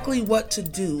exactly what to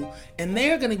do, and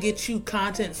they're going to get you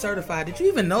content certified. Did you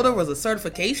even know there was a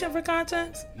certification for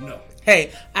contents? No.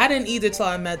 Hey, I didn't either till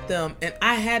I met them, and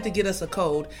I had to get us a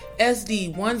code,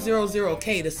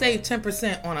 SD100K, to save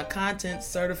 10% on a content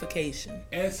certification.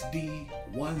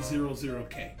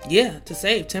 SD100K. Yeah, to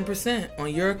save 10%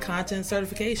 on your content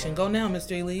certification. Go now,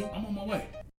 Mr. Elite. I'm on my way.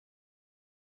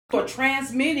 For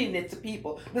transmitting it to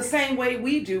people the same way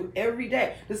we do every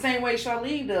day, the same way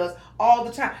Charlene does all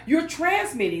the time. You're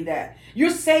transmitting that. You're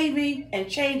saving and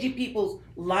changing people's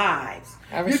lives.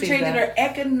 I You're received changing that. their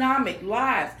economic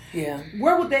lives. Yeah.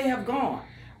 Where would they have gone?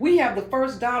 We have the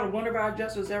first dollar one of our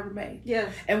adjusters ever made.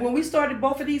 Yes. And when we started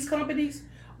both of these companies,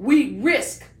 we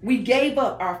gave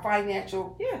up our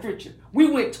financial future.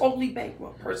 We went totally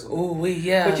bankrupt personally.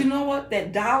 Yeah. But you know what?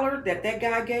 That dollar that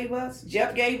guy gave us,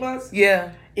 Jeff gave us, Yeah.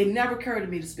 it never occurred to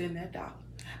me to spend that dollar.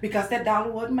 Because that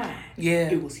dollar wasn't mine. Yeah.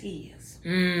 It was his.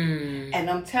 Mm. And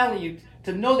I'm telling you,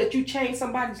 to know that you changed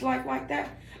somebody's life like that,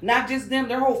 not just them,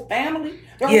 their whole family,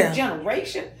 their whole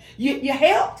generation, you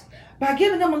helped by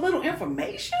giving them a little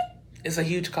information. It's a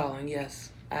huge calling, yes.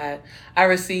 I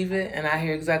receive it, and I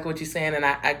hear exactly what you're saying, and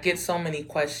I get so many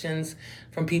questions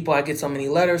from people. I get so many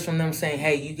letters from them saying,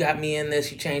 hey, you got me in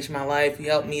this, you changed my life, you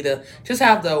helped me to just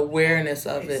have the awareness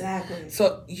of it. Exactly.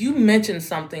 So you mentioned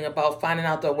something about finding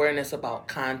out the awareness about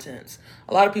contents.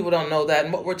 A lot of people don't know that,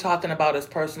 and what we're talking about is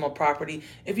personal property.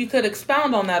 If you could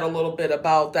expound on that a little bit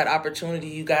about that opportunity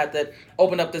you got that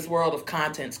opened up this world of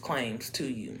contents claims to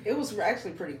you. It was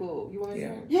actually pretty cool. You want to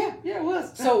hear? Yeah, it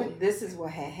was. So this is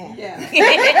what had happened. Yeah.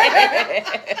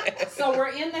 So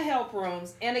we're in the help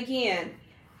rooms, and again,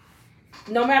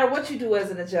 no matter what you do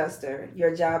as an adjuster,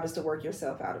 your job is to work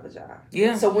yourself out of a job.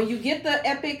 Yeah. So when you get the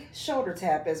epic shoulder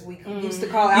tap, as we used to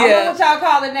call it, I don't know what y'all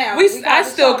call it now. I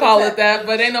still call it that,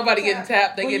 but ain't nobody getting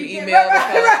tapped. They get emailed.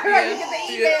 Right. You get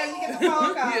the email, you get the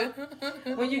phone call.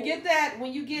 When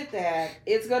you get that,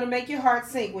 it's gonna make your heart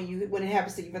sink when it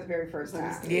happens to you for the very first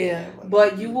time. Yeah.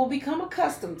 But you will become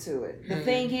accustomed to it. The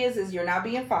thing is you're not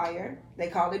being fired. They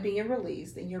call it being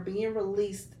released, and you're being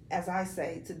released, as I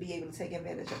say, to be able to take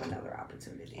advantage of another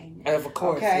opportunity. Of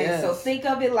course. Okay, yes. so think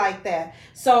of it like that.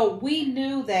 So we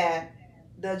knew that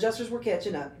the adjusters were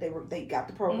catching up. They got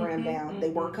the program down.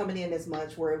 They weren't coming in as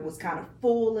much, where it was kind of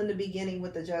full in the beginning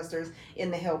with adjusters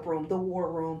in the help room, the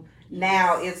war room.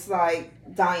 Now it's like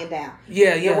dying down.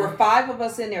 Yeah. There were 5 of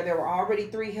us in there. There were already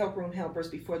 3 help room helpers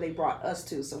before they brought us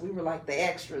 2. So we were like the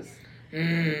extras.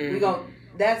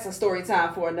 That's a story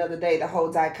time for another day, the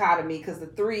whole dichotomy, because the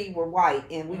 3 were white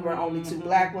and we were only 2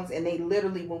 black ones, and they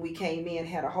literally, when we came in,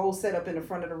 had a whole setup in the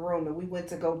front of the room, and we went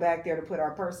to go back there to put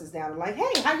our purses down and like,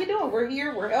 hey, how you doing? We're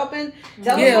here, we're helping,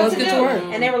 tell us what to do.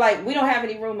 And they were like, we don't have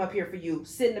any room up here for you,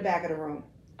 sit in the back of the room.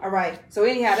 All right, so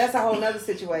anyhow, that's a whole nother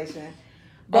situation.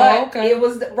 But it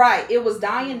was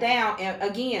dying down. And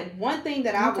again, one thing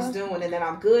that I was doing and that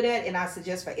I'm good at, and I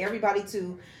suggest for everybody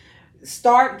to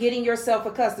start getting yourself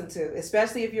accustomed to,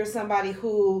 especially if you're somebody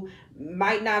who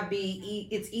might not be,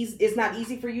 it's not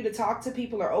easy for you to talk to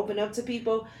people or open up to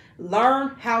people.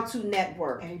 Learn how to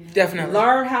network. Definitely.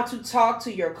 Learn how to talk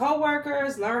to your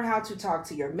coworkers. Learn how to talk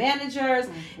to your managers.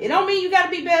 It don't mean you got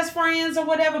to be best friends or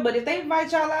whatever, but if they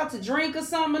invite y'all out to drink or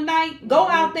something tonight, go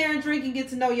out there and drink and get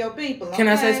to know your people. Okay? Can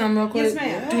I say something real quick? Yes,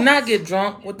 ma'am. Do not get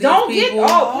drunk with these people.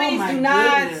 Please do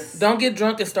not. Goodness. Don't get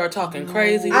drunk and start talking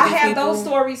crazy with I these have people. those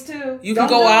stories too. You can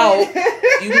go out.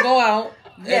 You can go out.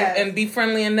 Yes. And be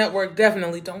friendly and network.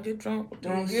 Definitely don't get drunk.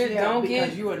 Because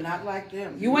you are not like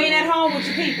them. You ain't at home with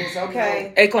your peoples,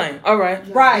 okay? A claim. All right.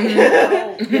 Right.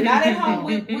 You're not at home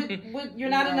with you're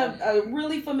not in a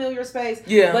really familiar space.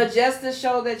 Yeah. But just to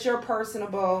show that you're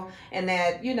personable and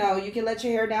that, you can let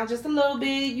your hair down just a little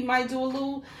bit. You might do a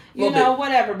little,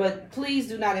 whatever. But please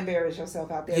do not embarrass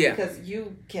yourself out there because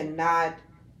you cannot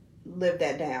live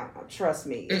that down. Trust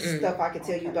me. It's stuff I can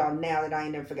tell you about now that I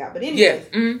ain't never forgot. But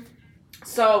anyways.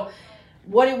 So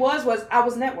what it was I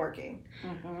was networking.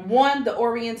 One, the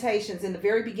orientations in the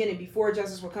very beginning, before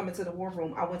adjusters were coming to the war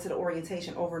room, I went to the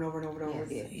orientation over and over and over and over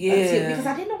again. Yeah. Because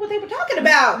I didn't know what they were talking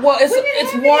about. Well,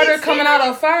 it's water coming out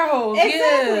of a fire hose.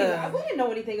 Exactly. Yeah. We didn't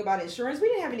know anything about insurance. We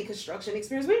didn't have any construction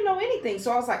experience. We didn't know anything.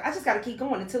 So I was like, I just got to keep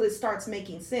going until it starts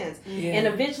making sense. Yeah. And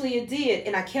eventually it did.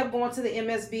 And I kept going to the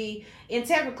MSB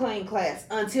IntegraClaim class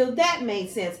until that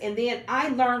made sense. And then I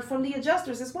learned from the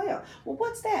adjusters as well. Well,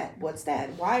 what's that? What's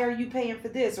that? Why are you paying for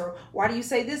this? Or why do you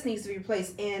say this needs to be replaced?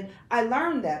 And I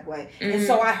learned that way. And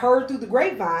so I heard through the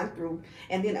grapevine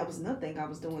and then that was another thing I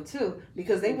was doing too,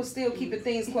 because they were still keeping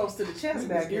things close to the chest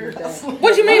back in the day.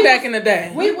 What you mean back in the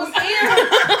day? We was ear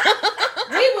hustling.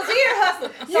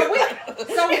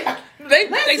 They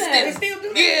still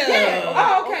do that. Yeah.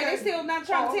 Oh, okay. They still not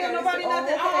trying to tell nobody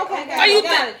nothing. Oh, okay. Are you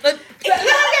got it.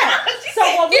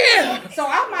 So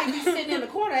I might be sitting in the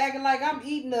corner acting like I'm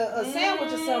eating a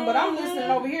sandwich or something, but I'm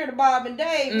listening over here to Bob and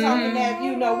Dave talking that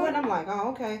you know what. I'm like, oh,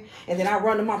 okay. And then I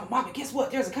run to Mama, guess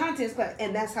what? There's a contest class.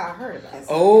 And that's how I heard about it.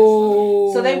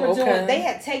 Oh. So they were they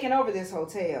had taken over this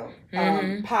hotel.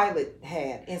 Pilot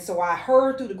had. And so I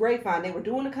heard through the grapevine they were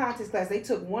doing a contest class. They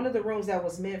took one of the rooms that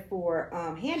was meant for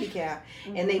handicap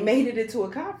and they made it into a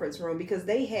conference room because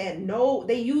they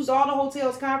used all the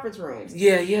hotel's conference rooms.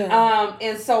 Yeah.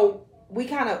 And so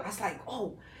I was like,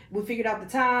 we figured out the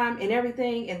time and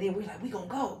everything, and then we're like, we gonna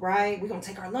go, right? We're gonna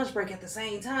take our lunch break at the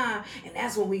same time, and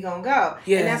that's when we gonna go.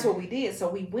 Yeah. And that's what we did. So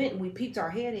we went and we peeped our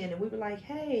head in, and we were like,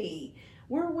 hey,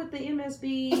 we're with the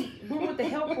MSB, we're with the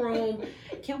help room.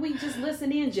 Can we just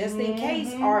listen in just in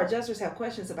case our adjusters have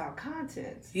questions about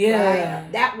content? Yeah.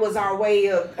 Right? That was our way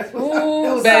of.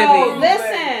 Ooh, so baby.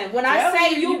 listen, when I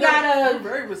say you gotta,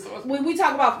 when we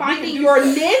talk about finding your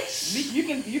niche, you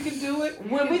can do it.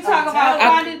 When we talk about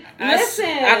finding, listen.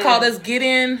 I call this get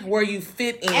in where you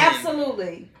fit in.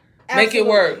 Absolutely. Make it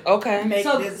work. Okay.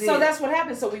 So that's what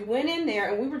happened. So we went in there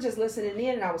and we were just listening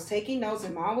in, and I was taking notes,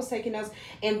 and Mom was taking notes,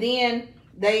 and then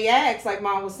they asked, like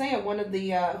Mom was saying, one of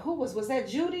the who was that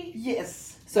Judy?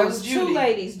 Yes. So it was two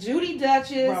ladies, Judy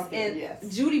Duchess Brumfield, and yes.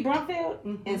 Judy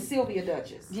Brumfield and Sylvia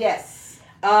Duchess. Yes.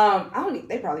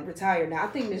 They probably retired now. I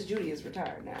think Miss Judy is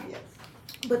retired now. Yes.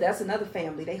 But that's another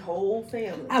family. They whole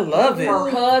family. I love it. Her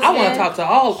husband. I want to talk to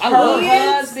all. I Her love it.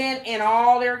 husband and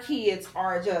all their kids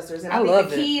are adjusters, and I think love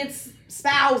the it. kids'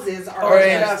 spouses are Or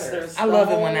adjusters. I love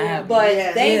it when that happens.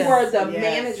 But they Yes. were the Yes.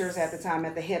 managers at the time,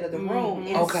 at the head of the room,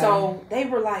 and Okay. so they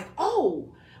were like, "Oh,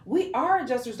 our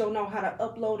adjusters don't know how to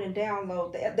upload and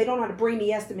download. They don't know how to bring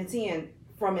the estimates in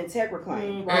from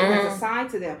IntegraClaim, right? That's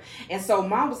assigned to them." And so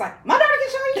Mom was like, "My daughter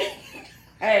can show you."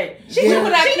 Hey, She we know-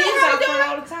 put our she know kids how to out do front it.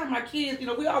 all the time. My kids,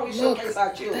 we always Look, showcase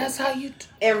our children. That's how you.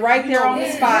 And right there on the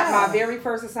Yeah. spot, my very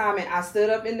first assignment, I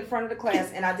stood up in the front of the class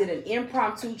and I did an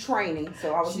impromptu training.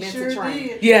 So I was meant to train.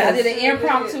 Did. Yes. I did an Sure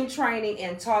impromptu training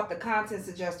and taught the contents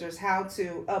adjusters how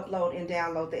to upload and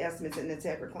download the estimates in the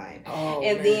IntegraClaim. Oh,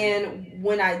 And man. then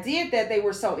when I did that, they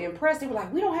were so impressed. They were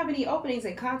like, "We don't have any openings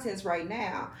in contents right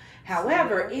now.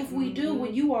 However, if we do,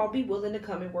 would you all be willing to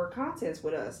come and work contents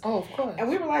with us?" Oh, of course. And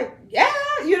we were like, "Yeah,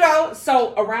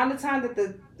 So around the time that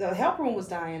the help room was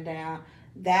dying down,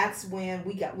 that's when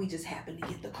we just happened to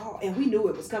get the call, and we knew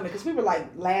it was coming because we were like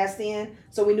last in,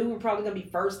 so we knew we were probably gonna be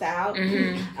first out.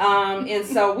 And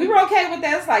so we were okay with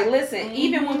that. It's like, listen,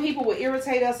 even when people would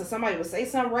irritate us or somebody would say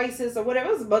something racist or whatever,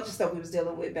 it was a bunch of stuff we was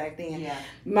dealing with back then. Yeah.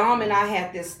 Mom and I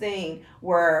had this thing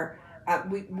where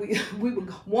we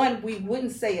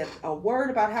wouldn't say a word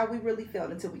about how we really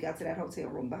felt until we got to that hotel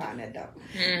room behind that door.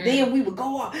 Then we would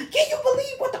go off. Can you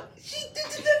believe what she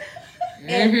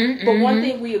did? But one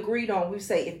thing we agreed on, we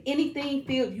say, if anything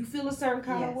you feel a certain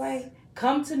kind of way,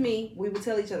 come to me. We would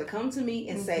tell each other, come to me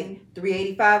and say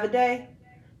 $385 a day.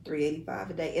 $385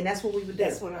 a day, and that's what we would do.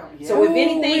 That's what I was. So if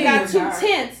anything got too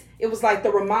tense, it was like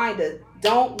the reminder: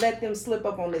 don't let them slip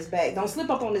up on this bag. Don't slip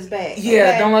up on this bag. Yeah,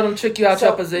 okay? don't let them trick you out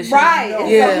your position. Right. No.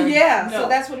 Yeah. So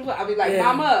that's what it was. I'd be like, Yeah.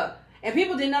 Mama, and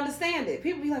people didn't understand it.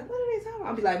 People be like, what are they talking about?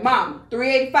 I'd be like, Mom,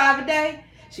 $385 a day.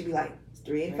 She'd be like, it's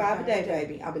 $385 a day,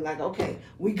 baby. I'll be like, okay,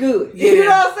 we good. Yeah. You know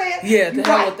what I'm saying? Yeah, you to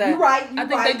hell right, with that. You right. I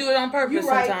think they do it on purpose You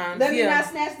right. sometimes. Let me not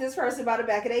snatch this person by the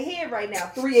back of their head right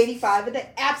now. $385 a day.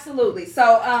 Absolutely.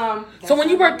 So So when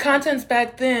you worked contents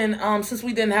back then, since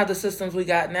we didn't have the systems we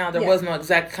got now, there was no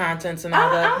exact contents and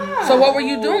all that. So what were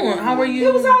you doing? How were you?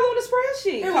 it was all on the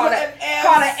spreadsheet. It Called was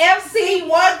an FC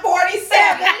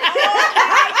 147.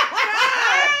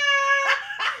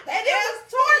 And it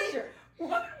was torture.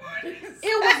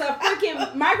 It was a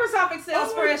freaking Microsoft Excel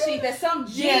spreadsheet that some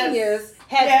genius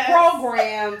had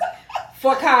programmed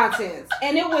for contents.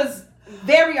 And it was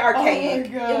very archaic.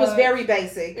 Oh my God. It was very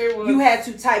basic. It was. You had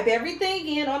to type everything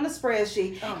in on the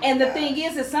spreadsheet. Oh my and the God. thing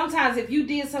is that sometimes if you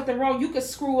did something wrong, you could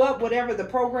screw up whatever the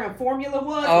program formula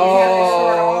was. Oh. And have to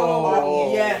start all over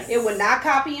again. Yes. It would not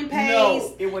copy and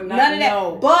paste. No, it would not. None of that.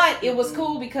 No. But it was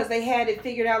cool because they had it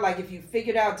figured out. Like if you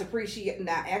figured out depreciation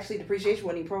wasn't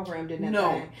even programmed in that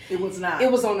No, thing. it was not. It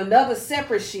was on another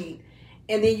separate sheet.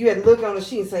 And then you had to look on the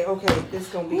sheet and say, okay, this is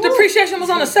going to be... Depreciation was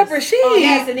on a separate sheet.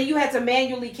 Yes, and then you had to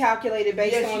manually calculate it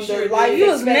based Yes, on you the sure life did. You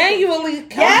was expectancy. manually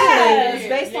calculating. Yes, did.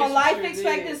 based Yes, on you life sure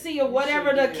expectancy did. or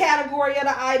whatever You the sure did. category of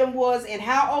the item was and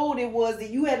how old it was.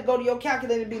 Then you had to go to your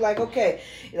calculator and be like, okay,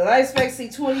 the life expectancy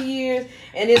 20 years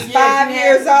and it's Yes, 5 you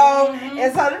years had- old.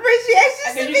 And so the depreciation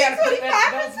And then should you be got to put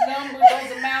 25%. those numbers,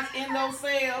 those amounts in those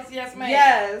cells. Yes, ma'am.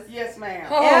 Yes. Yes, ma'am.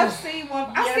 Oh. FC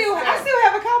one. I Yes, still sir.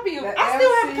 have a copy of. The I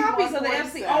still have FC copies of the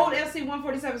FC 147. old FC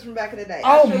 147s from back in the day.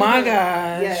 Oh I sure my do.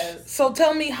 gosh. Yes. So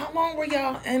tell me, how long were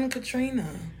y'all in Katrina?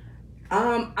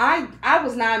 I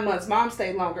was 9 months. Mom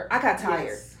stayed longer. I got tired.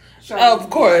 Yes. Charlotte, Of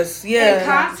course, And yeah.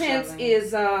 contents Charlene.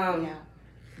 is Yeah.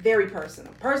 very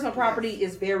personal. Personal property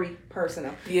is very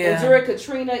personal. Yeah. And during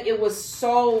Katrina, it was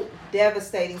so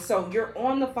devastating. So you're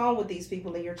on the phone with these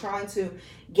people and you're trying to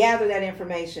gather that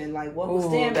information, like what was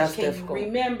Ooh, damaged, that's can difficult. you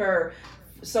remember,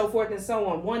 so forth and so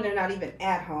on. One, they're not even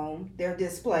at home; they're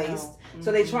displaced, No.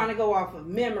 so they're trying to go off of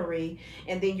memory,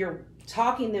 and then you're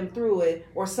talking them through it.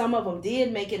 Or some of them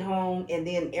did make it home, and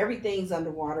then everything's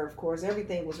underwater. Of course,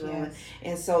 everything was ruined, Yes.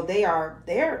 and so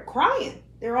they're crying.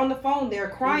 They're on the phone. They're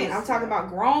crying. Yes, I'm talking ma'am. about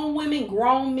grown women,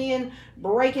 grown men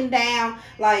breaking down,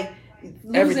 like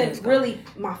Everything's losing gone. really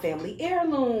my family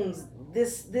heirlooms.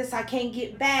 This I can't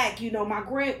get back. You know, my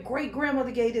great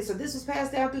grandmother gave this, or this was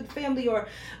passed down through the family, or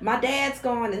my dad's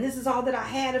gone, and this is all that I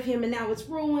had of him, and now it's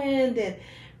ruined, and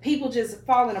people just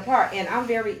falling apart. And I'm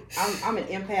an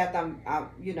empath.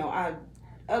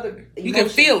 other You can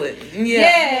emotions. feel it.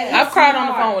 Yeah. Yeah, I've cried on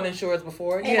the hard. phone with insurance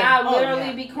before. And Yeah. I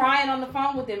literally be crying on the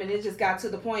phone with them, and it just got to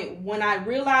the point when I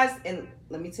realized, and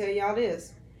let me tell y'all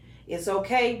this, it's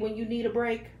okay when you need a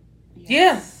break.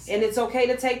 Yes. And it's okay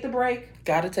to take the break.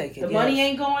 Gotta take it. The money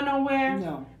ain't going nowhere.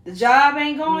 No. The job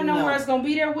ain't going No. nowhere. It's going to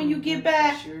be there when you get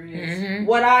back. Sure is. Mm-hmm.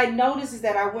 What I noticed is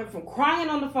that I went from crying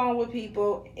on the phone with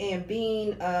people and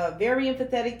being very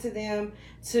empathetic to them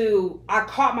to I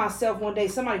caught myself one day.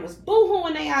 Somebody was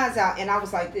boo-hooing their eyes out, and I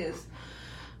was like this.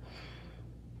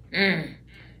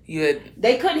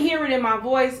 They couldn't hear it in my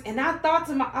voice, and I thought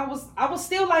to I was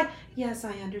still like, yes,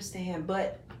 I understand,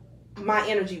 but my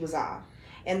energy was off,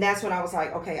 and that's when I was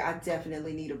like, okay, I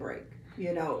definitely need a break.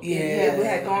 You know, Yeah. we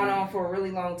had gone on for a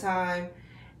really long time,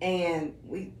 and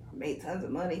we made tons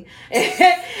of money. You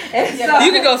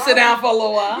can go sit down for a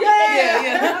little while.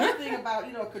 Yeah. Another thing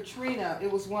about, Katrina,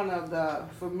 it was one of the,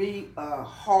 for me,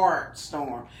 hard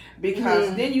storm.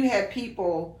 Because then you had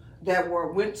people that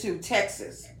went to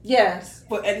Texas. Yes.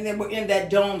 And they were in that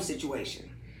dome situation.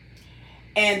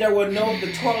 And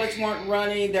the toilets weren't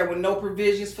running. There were no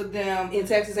provisions for them. In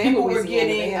Texas and People were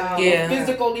Louisiana, getting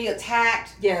physically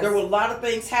attacked. Yes. There were a lot of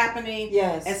things happening.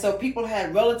 Yes. And so people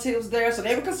had relatives there. So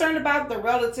they were concerned about the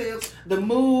relatives, the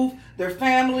move, their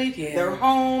family, their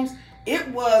homes. It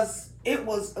was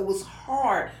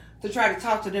hard to try to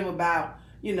talk to them about,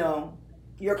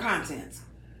 your contents.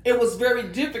 It was very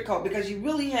difficult because you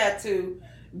really had to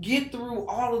get through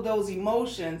all of those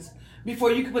emotions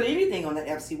before you could put anything on that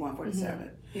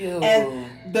FC-147. Mm-hmm.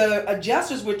 And the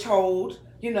adjusters were told,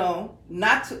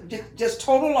 not to just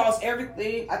total loss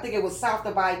everything. I think it was south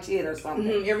of I-10 or something.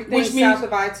 Mm-hmm. Everything Which means south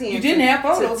of I-10. you didn't have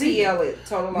photos. To TL it,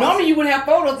 total loss. Normally you would have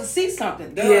photos to see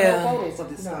something. There are no photos of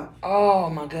this stuff. Oh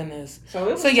my goodness.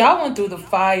 So y'all went through the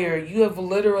fire. You have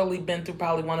literally been through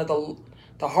probably one of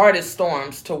the hardest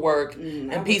storms to work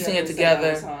and piecing it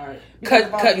together.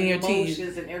 Cutting your teeth.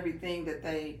 Emotions and everything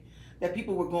that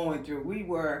people were going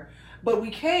through. But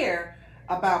we care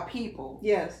about people.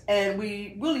 Yes. And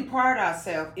we really pride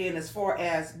ourselves in as far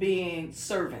as being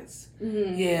servants.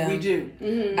 Mm-hmm. Yeah. We do.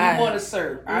 Mm-hmm. We want to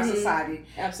serve our society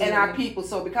Absolutely. and our people.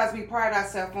 So because we pride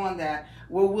ourselves on that,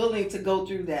 we're willing to go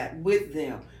through that with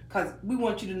them. Because we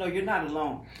want you to know you're not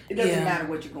alone. It doesn't matter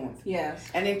what you're going through. Yes.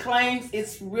 And in claims,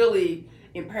 it's really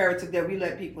imperative that we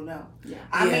let people know. Yeah.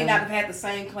 I may not have had the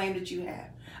same claim that you have,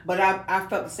 but I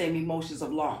felt the same emotions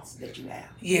of loss that you have.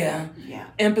 Yeah. Yeah.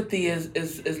 Empathy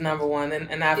is number one,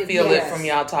 and I feel it from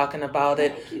y'all talking about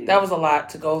it. That was a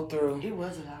lot to go through. It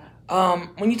was a lot.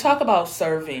 When you talk about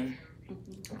serving,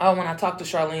 when I talked to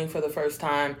Charlene for the first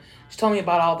time, she told me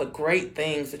about all the great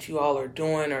things that you all are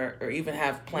doing or even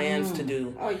have plans to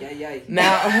do. Oh, yeah.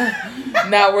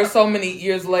 Now we're so many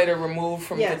years later removed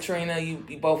from Yes. Katrina.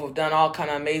 You both have done all kind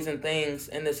of amazing things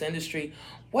in this industry.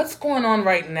 What's going on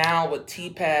right now with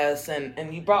TPAS?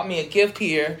 And you brought me a gift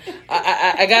here.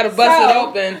 I got to bust it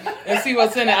open and see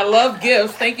what's in it. I love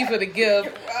gifts. Thank you for the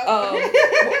gift.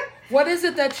 What is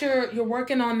it that you're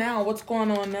working on now? What's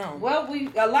going on now? Well,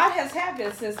 a lot has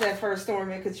happened since that first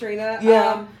storm in Katrina.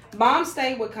 Yeah. Mom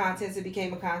stayed with contents and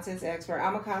became a contents expert.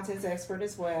 I'm a contents expert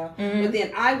as well. Mm-hmm. But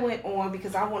then I went on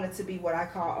because I wanted to be what I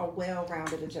call a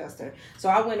well-rounded adjuster. So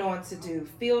I went on to do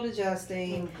field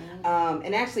adjusting.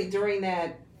 And actually during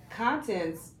that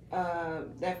contents,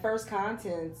 that first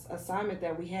contents assignment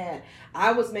that we had,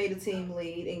 I was made a team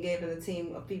lead and gave them a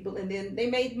team of people, and then they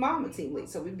made Mom a team lead.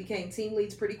 So we became team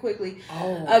leads pretty quickly.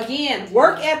 Again,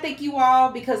 work ethic, you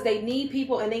all, because they need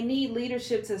people and they need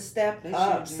leadership to step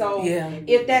up. So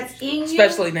if that's in you,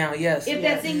 especially now, yes. If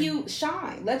that's in you,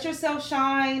 shine. Let yourself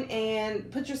shine and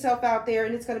put yourself out there,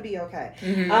 and it's going to be okay.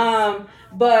 Mm-hmm.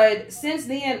 But since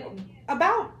then,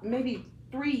 about maybe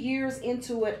 3 years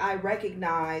into it, I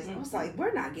recognized, I was like,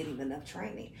 we're not getting enough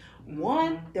training.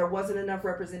 One, there wasn't enough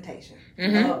representation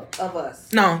of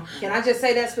us. No. Can I just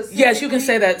say that specifically? Yes, you can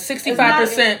say that.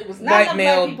 65% it was not white enough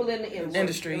male black people in the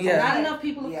industry. There was Yeah. not enough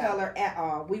people of color at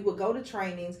all. We would go to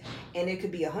trainings, and it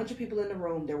could be 100 people in the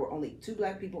room. There were only 2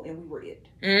 black people, and we were it.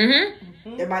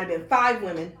 Mm-hmm. There might have been 5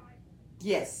 women.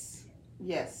 Yes.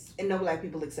 And no black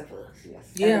people except for us.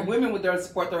 Yes. Yeah. And the women would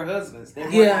support their husbands. They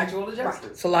were actual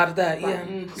adjusters. It's a lot of that, Right. yeah.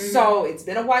 Mm-hmm. So it's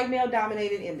been a white male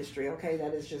dominated industry, okay?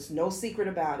 That is just no secret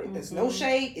about it. There's no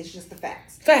shade, it's just the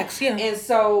facts. Facts, yeah. And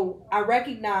so I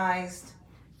recognized,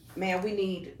 man, we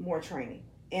need more training.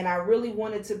 And I really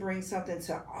wanted to bring something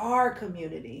to our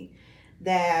community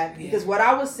that because what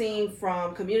I was seeing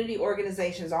from community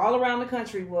organizations all around the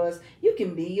country was you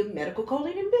can be a medical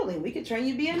coding and billing. We could train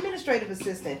you to be an administrative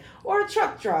assistant or a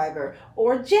truck driver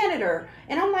or a janitor.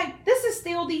 And I'm like, this is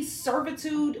still these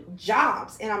servitude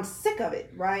jobs and I'm sick of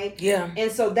it, right? Yeah.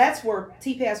 And so that's where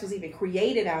TPAS was even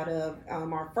created out of.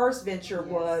 Our first venture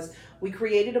was we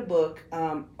created a book.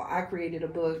 I created a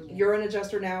book. You're an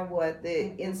Adjuster Now, what?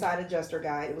 The Inside Adjuster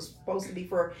Guide. It was supposed to be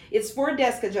it's for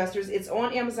desk adjusters. It's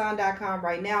on Amazon.com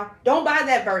right now. Don't buy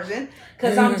that version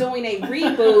because I'm doing a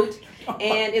reboot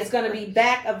and it's going to be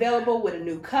back available with a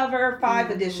new cover,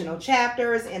 5 additional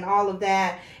chapters and all of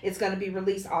that. It's going to be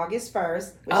released August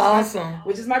 1st.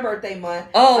 Which is my birthday month.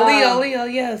 Oh, Leo,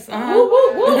 yes. Woo,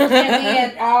 woo, woo. And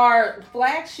then our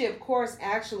flagship course,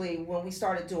 actually, when we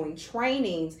started doing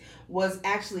trainings, was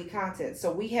actually content.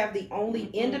 So we have the only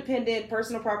independent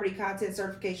personal property content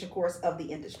certification course of the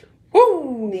industry.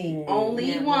 Woo. The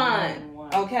only one.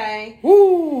 Okay?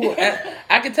 Woo.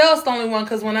 I can tell it's the only one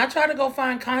because when I try to go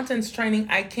find contents training,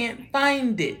 I can't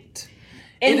find it.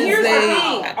 And here's the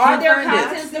thing. Are there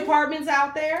contents departments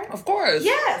out there? Of course.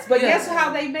 Yes, but guess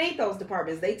how they made those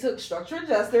departments? They took structure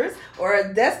adjusters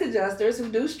or desk adjusters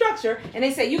who do structure and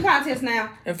they say, you contents now.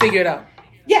 And figure it out.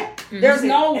 Yeah, there's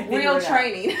no real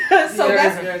training. So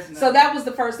that was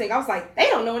the first thing. I was like, they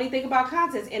don't know anything about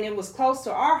contents. And it was close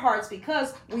to our hearts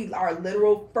because our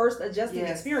literal first adjusting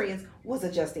experience was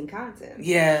adjusting content.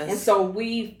 Yes. And so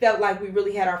we felt like we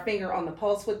really had our finger on the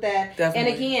pulse with that.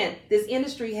 Definitely. And again, this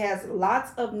industry has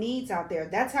lots of needs out there.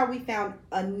 That's how we found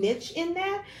a niche in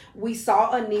that. We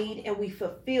saw a need and we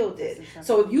fulfilled it.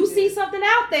 So if you see something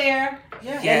out there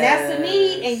and that's the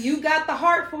need and you got the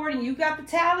heart for it and you got the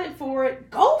talent for it,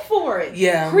 go for it.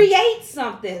 Yeah. Create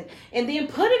something and then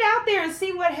put it out there and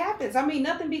see what happens. I mean,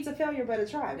 nothing beats a failure but a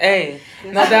try. Right? Hey,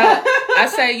 no doubt.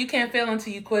 I say you can't fail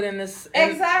until you quit in this.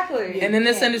 Exactly. And in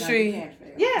this industry,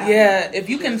 if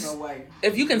you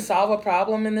can solve a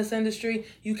problem in this industry,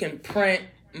 you can print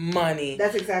money.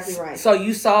 That's exactly right. So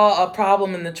you saw a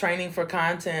problem in the training for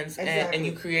contents and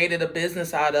you created a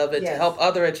business out of it to help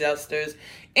other adjusters.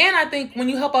 And I think when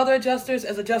you help other adjusters,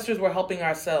 as adjusters, we're helping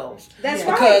ourselves. That's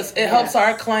right. Because it helps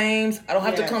our claims. I don't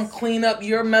have to come clean up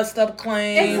your messed up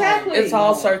claim. Exactly. It's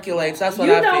all circulates. That's what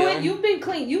I feel. You know it. You've been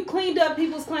clean. You cleaned up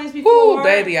people's claims before. Ooh,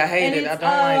 baby, I hate it. I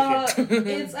don't like it.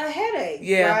 It's a headache.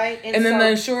 Yeah. Right? And then the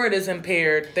insured is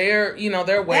impaired. They're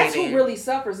waiting. That's who really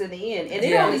suffers in the end. And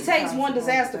it only takes one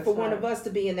disaster for one of us to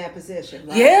be in that position.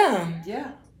 Right?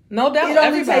 Yeah. No doubt. It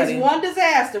only takes one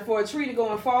disaster for a tree to go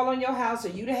and fall on your house, or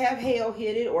you to have hail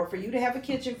hit it, or for you to have a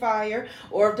kitchen fire,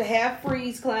 or to have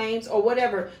freeze claims, or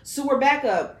whatever. Sewer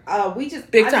backup. I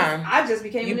just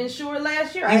became an insured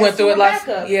last year. You went through it last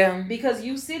year. Because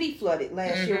U City flooded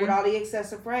last year with all the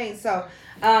excessive rain. So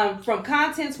from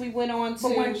contents, we went on to.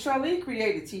 But when Charlene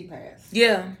created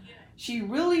TPAS, she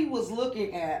really was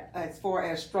looking at as far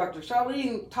as structure.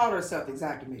 Charlene taught herself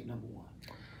exactly number one.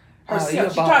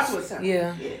 Herself. She taught to herself.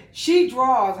 Yeah. She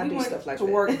draws. We went stuff like to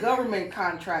that. work government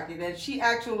contracting, and she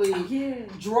actually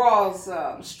draws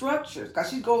structures because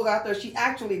she goes out there. She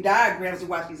actually diagrams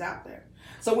while she's out there.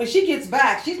 So when she gets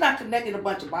back, she's not connecting a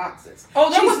bunch of boxes.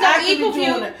 Oh, there was no Eagle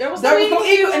View. There was no Eagle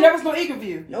View. And there was no Eagle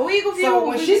View. No Eagle View. So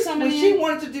when she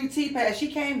wanted to do TPAS, she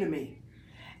came to me.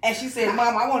 And she said,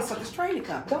 Mom, I want to start this training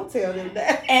company. Don't tell them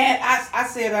that. And I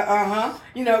said,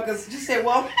 because she said,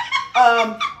 well,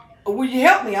 will you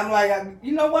help me? I'm like,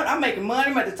 you know what? I'm making money.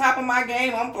 I'm at the top of my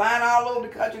game. I'm flying all over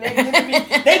the country.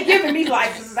 They giving me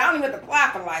licenses. I don't even have to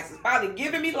apply for license. Probably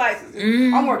giving me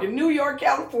licenses. I'm working New York,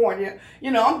 California.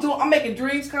 I'm making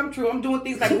dreams come true. I'm doing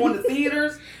things like going to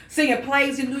theaters, seeing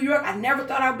plays in New York. I never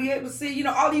thought I'd be able to see,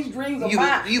 all these dreams of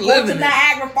mine. You going live to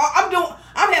Niagara Falls.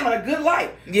 I'm having a good life.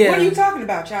 Yeah. What are you talking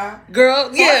about, child? Girl,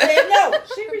 So I said no.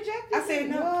 She rejected I said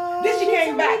no. What? Then she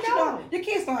came back. No. Your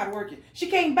kids know how to work it. She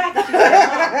came back and she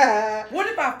said, Mom, what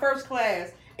if our first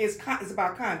class is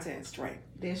about content strength?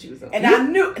 Then she was And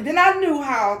I knew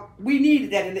how we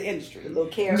needed that in the industry. A little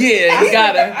care. Yeah, you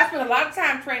got her. I spent a lot of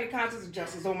time training contest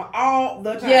adjusters all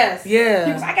the time. Yes. Yeah.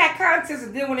 Because I got contests,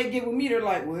 and then when they get with me, they're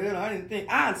like, well, I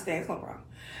understand. It's no problem.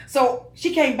 So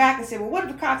she came back and said, well, what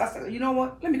if the contest? I said, you know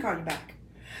what? Let me call you back.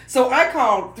 So I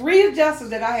called 3 adjusters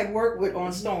that I had worked with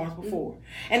on Storms before.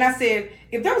 And I said,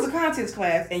 if there was a contents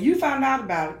class and you found out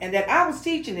about it and that I was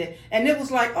teaching it and it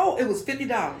was like, it was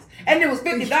 $50. And it was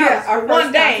 $50 for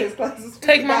one day.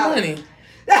 Take my money.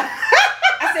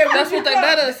 I said, that's what they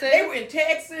better say. They were in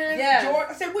Texas, Georgia.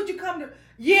 I said, would you come to?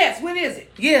 Yes, when is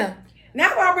it? Yeah.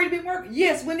 Now I've already been working.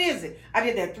 Yes, when is it? I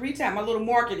did that 3 times. My little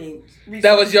marketing research.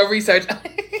 That was your research.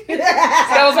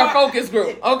 That was our focus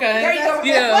group. Okay. There you go.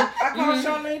 Yeah. I called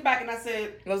Charlene back and I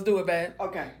said, let's do it, babe.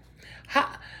 Okay.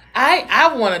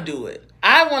 I want to do it.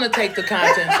 I want to take the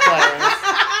contents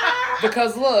class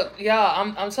because look,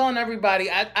 y'all, I'm telling everybody,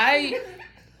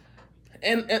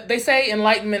 and they say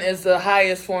enlightenment is the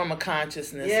highest form of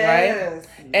consciousness, right?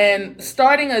 And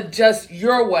starting a Just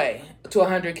Your Way to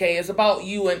 100K is about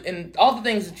you and all the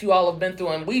things that you all have been through.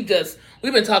 And we've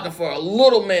been talking for a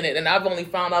little minute, and I've only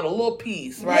found out a little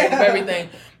piece, right, of everything.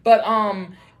 But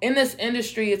in this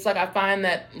industry, it's like I find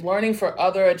that learning for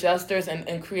other adjusters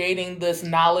and creating this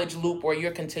knowledge loop where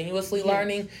you're continuously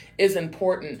learning is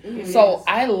important. Mm-hmm. So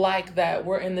I like that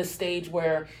we're in this stage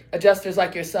where adjusters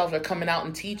like yourselves are coming out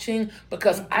and teaching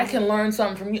because I can learn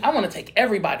something from you. I want to take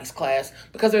everybody's class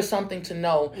because there's something to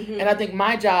know. Mm-hmm. And I think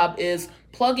my job is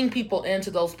plugging people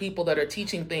into those people that are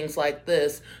teaching things like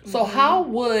this. So how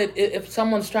would, if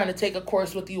someone's trying to take a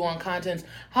course with you on contents,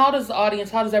 how does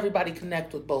everybody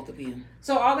connect with both of you?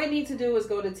 So all they need to do is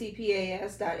go to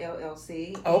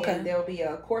tpas.llc. Okay. And there'll be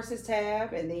a courses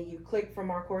tab, and then you click from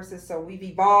our courses. So we've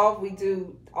evolved. We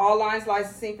do all lines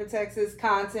licensing for Texas,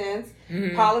 contents,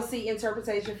 policy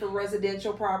interpretation for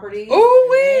residential properties.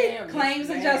 Claims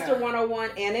Adjuster 101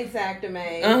 and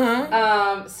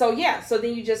Xactimate. So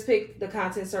then you just pick the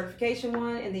content certification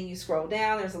one, and then you scroll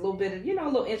down. There's a little bit of, a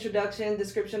little introduction,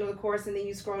 description of the course, and then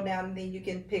you scroll down, and then you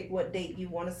can pick what date you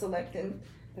want to select and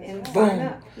sign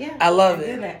up. Yeah, I love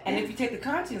it. And if you take the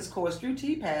contents course through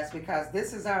TPAS, because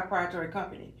this is our proprietary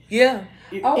company. Yeah.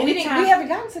 We haven't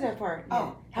gotten to that part.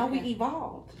 How we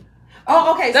evolved.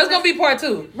 Okay. That's going to be part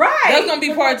 2. Right. That's going to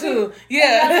be part 2.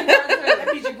 Yeah. That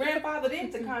means your grandfather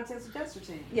into contents adjuster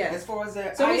team. Yeah. As far as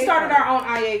the So we started our own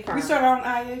IA firm. We started our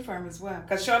own IA firm as well.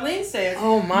 Because Charlene says,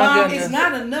 Mom, it's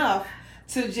not enough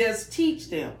to just teach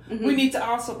them. Mm-hmm. We need to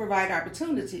also provide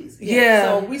opportunities. Yeah.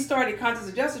 So we started Contents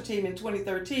Adjuster Team in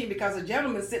 2013 because a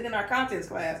gentleman sitting in our contents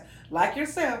class, like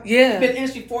yourself, been in the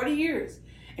industry 40 years.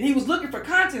 And he was looking for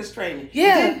contents training.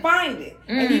 Yeah. He didn't find it.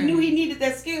 And he knew he needed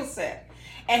that skill set.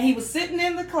 And he was sitting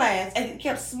in the class and he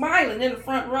kept smiling in the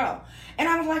front row. And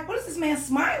I was like, what is this man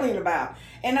smiling about?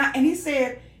 And he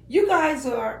said, you guys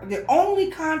are the only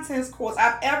contents course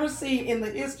I've ever seen in the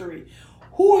history.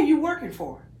 Who are you working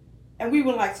for? And we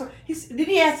were like, then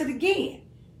he asked it again.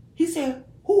 He said,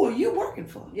 who are you working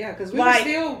for? Yeah, because we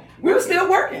were still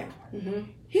working. Mm-hmm.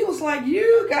 He was like,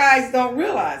 you guys don't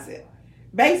realize it,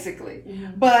 basically.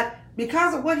 Mm-hmm. But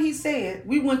because of what he said,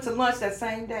 we went to lunch that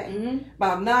same day,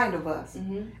 about 9 of us,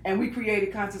 and we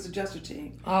created Contents Adjuster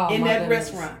Team in that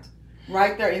restaurant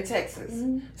right there in Texas.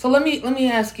 Mm-hmm. So let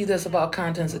me ask you this about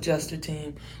Contents Adjuster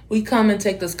Team. We come and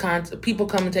take this people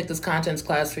come and take this contents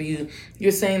class for you.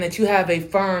 You're saying that you have a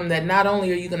firm that not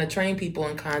only are you going to train people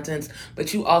in contents,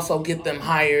 but you also get them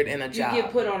hired in a job. You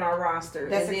get put on our roster.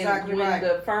 That's and exactly then right.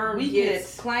 When the firm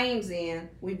gets claims in,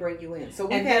 we bring you in. So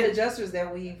we've had adjusters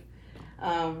that we've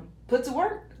put to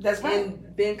work. That's right.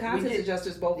 And been contents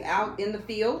adjusters both out in the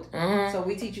field. So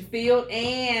we teach you field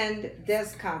and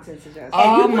desk contents adjusters.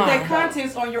 And you put that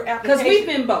contents on your application. Because we've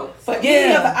been both. But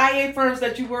any of the IA firms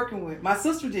that you're working with, my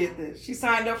sister did this. She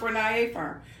signed up for an IA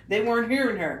firm. They weren't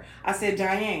hearing her. I said,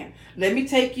 Diane, let me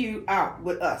take you out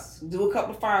with us. Do a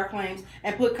couple of fire claims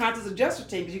and put contents adjuster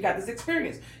team because you got this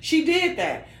experience. She did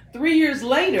that. 3 years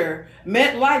later,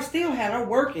 MetLife still had her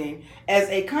working as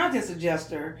a contents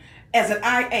adjuster as an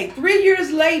IA. 3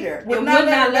 years later, would not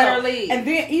let her leave. And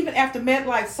then even after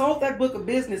MetLife sold that book of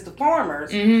business to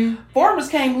farmers, farmers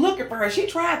came looking for her. She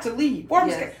tried to leave.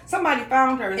 Somebody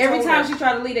found her. And every time she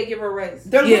tried to leave, they give her a raise.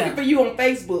 They're looking for you on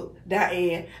Facebook,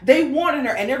 Diane. They wanted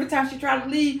her, and every time she tried to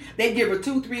leave, they give her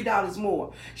 $2, $3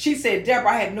 more. She said,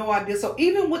 Deborah, I had no idea. So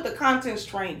even with the contents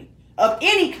training of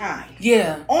any kind,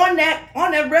 on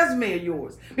that resume of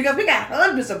yours, because we got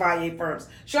hundreds of IA firms.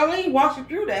 Charlene walks you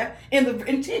through that in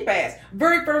TPAS,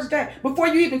 very first day, before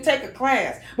you even take a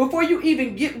class, before you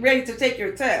even get ready to take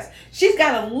your test. She's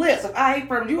got a list of IA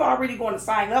firms you already going to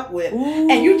sign up with,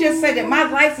 and you just say that my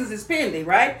license is pending,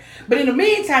 right? But in the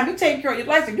meantime, you take care of your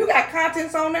license. You got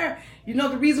contents on there. You know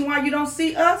the reason why you don't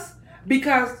see us?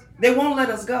 Because they won't let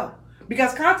us go.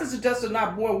 Because contents adjusters are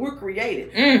not born, we're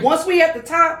created. Once we at the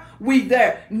top, we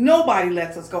there. Nobody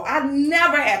lets us go. I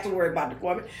never had to worry about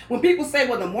deployment. When people say,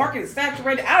 well, the market is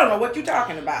saturated, I don't know what you're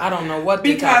talking about. I don't know what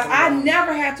you're talking about. Because I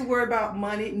never had to worry about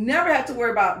money, never had to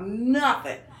worry about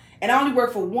nothing. And I only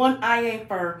worked for one IA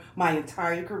firm my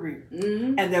entire career.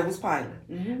 And that was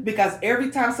Pilot. Because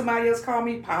every time somebody else called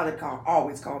me, Pilot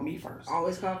always called me first.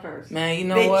 Always call first. Man, you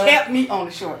know what? They kept me on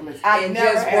the short list. It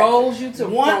just rolls you to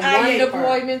one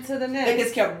deployment to the next. They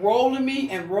just kept rolling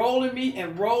me and rolling me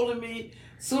and rolling me.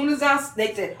 Soon as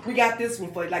they said, we got this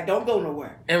one for you. Like, don't go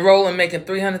nowhere. And rolling, making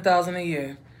 $300,000 a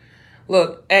year.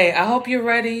 Look, hey, I hope you're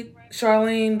ready,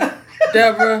 Charlene,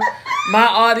 Deborah. My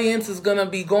audience is going to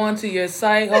be going to your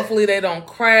site. Hopefully they don't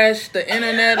crash the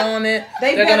internet on it.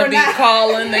 They're going to be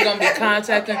calling. They're going to be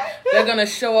contacting. They're going to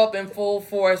show up in full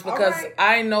force because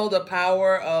I know the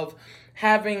power of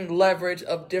having leverage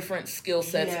of different skill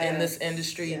sets in this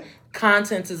industry. Yeah.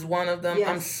 Content is one of them. Yes.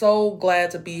 I'm so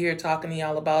glad to be here talking to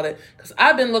y'all about it because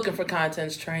I've been looking for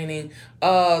contents training.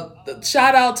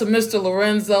 Shout out to Mr.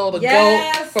 Lorenzo, the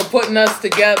GOAT, for putting us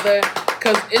together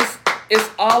because it's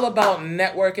all about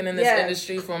networking in this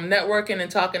industry. From networking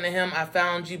and talking to him, I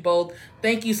found you both.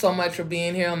 Thank you so much for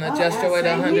being here on the Just Your Way to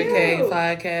 100K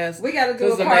podcast. We got to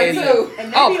do a part 2.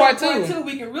 And maybe part 2,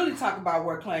 we can really talk about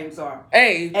what claims are.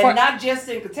 Hey, and not just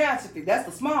in catastrophe. That's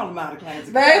the small amount of claims.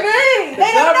 Baby,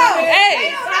 they don't know.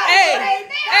 Hey.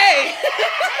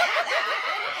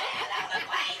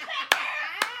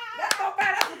 Let's go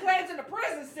find out the claims in the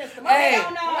prison system. Hey,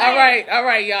 all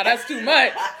right, y'all. That's too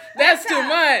much. That's too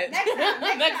much.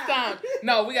 Next time.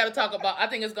 No, we got to talk about, I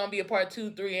think it's going to be a part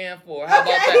 2, 3, and 4. How about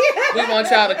that? We want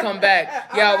y'all to come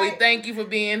back. Y'all, we thank you for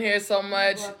being here so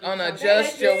much on a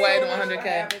Just Your Way to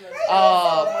 100K.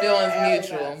 Oh, feelings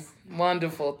mutual.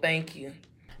 Wonderful. Thank you.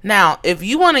 Now, if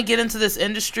you want to get into this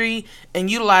industry and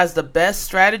utilize the best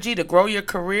strategy to grow your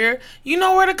career, you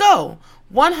know where to go.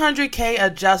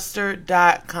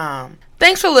 100kadjuster.com.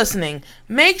 Thanks for listening.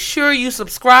 Make sure you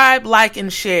subscribe, like,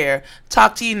 and share.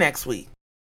 Talk to you next week.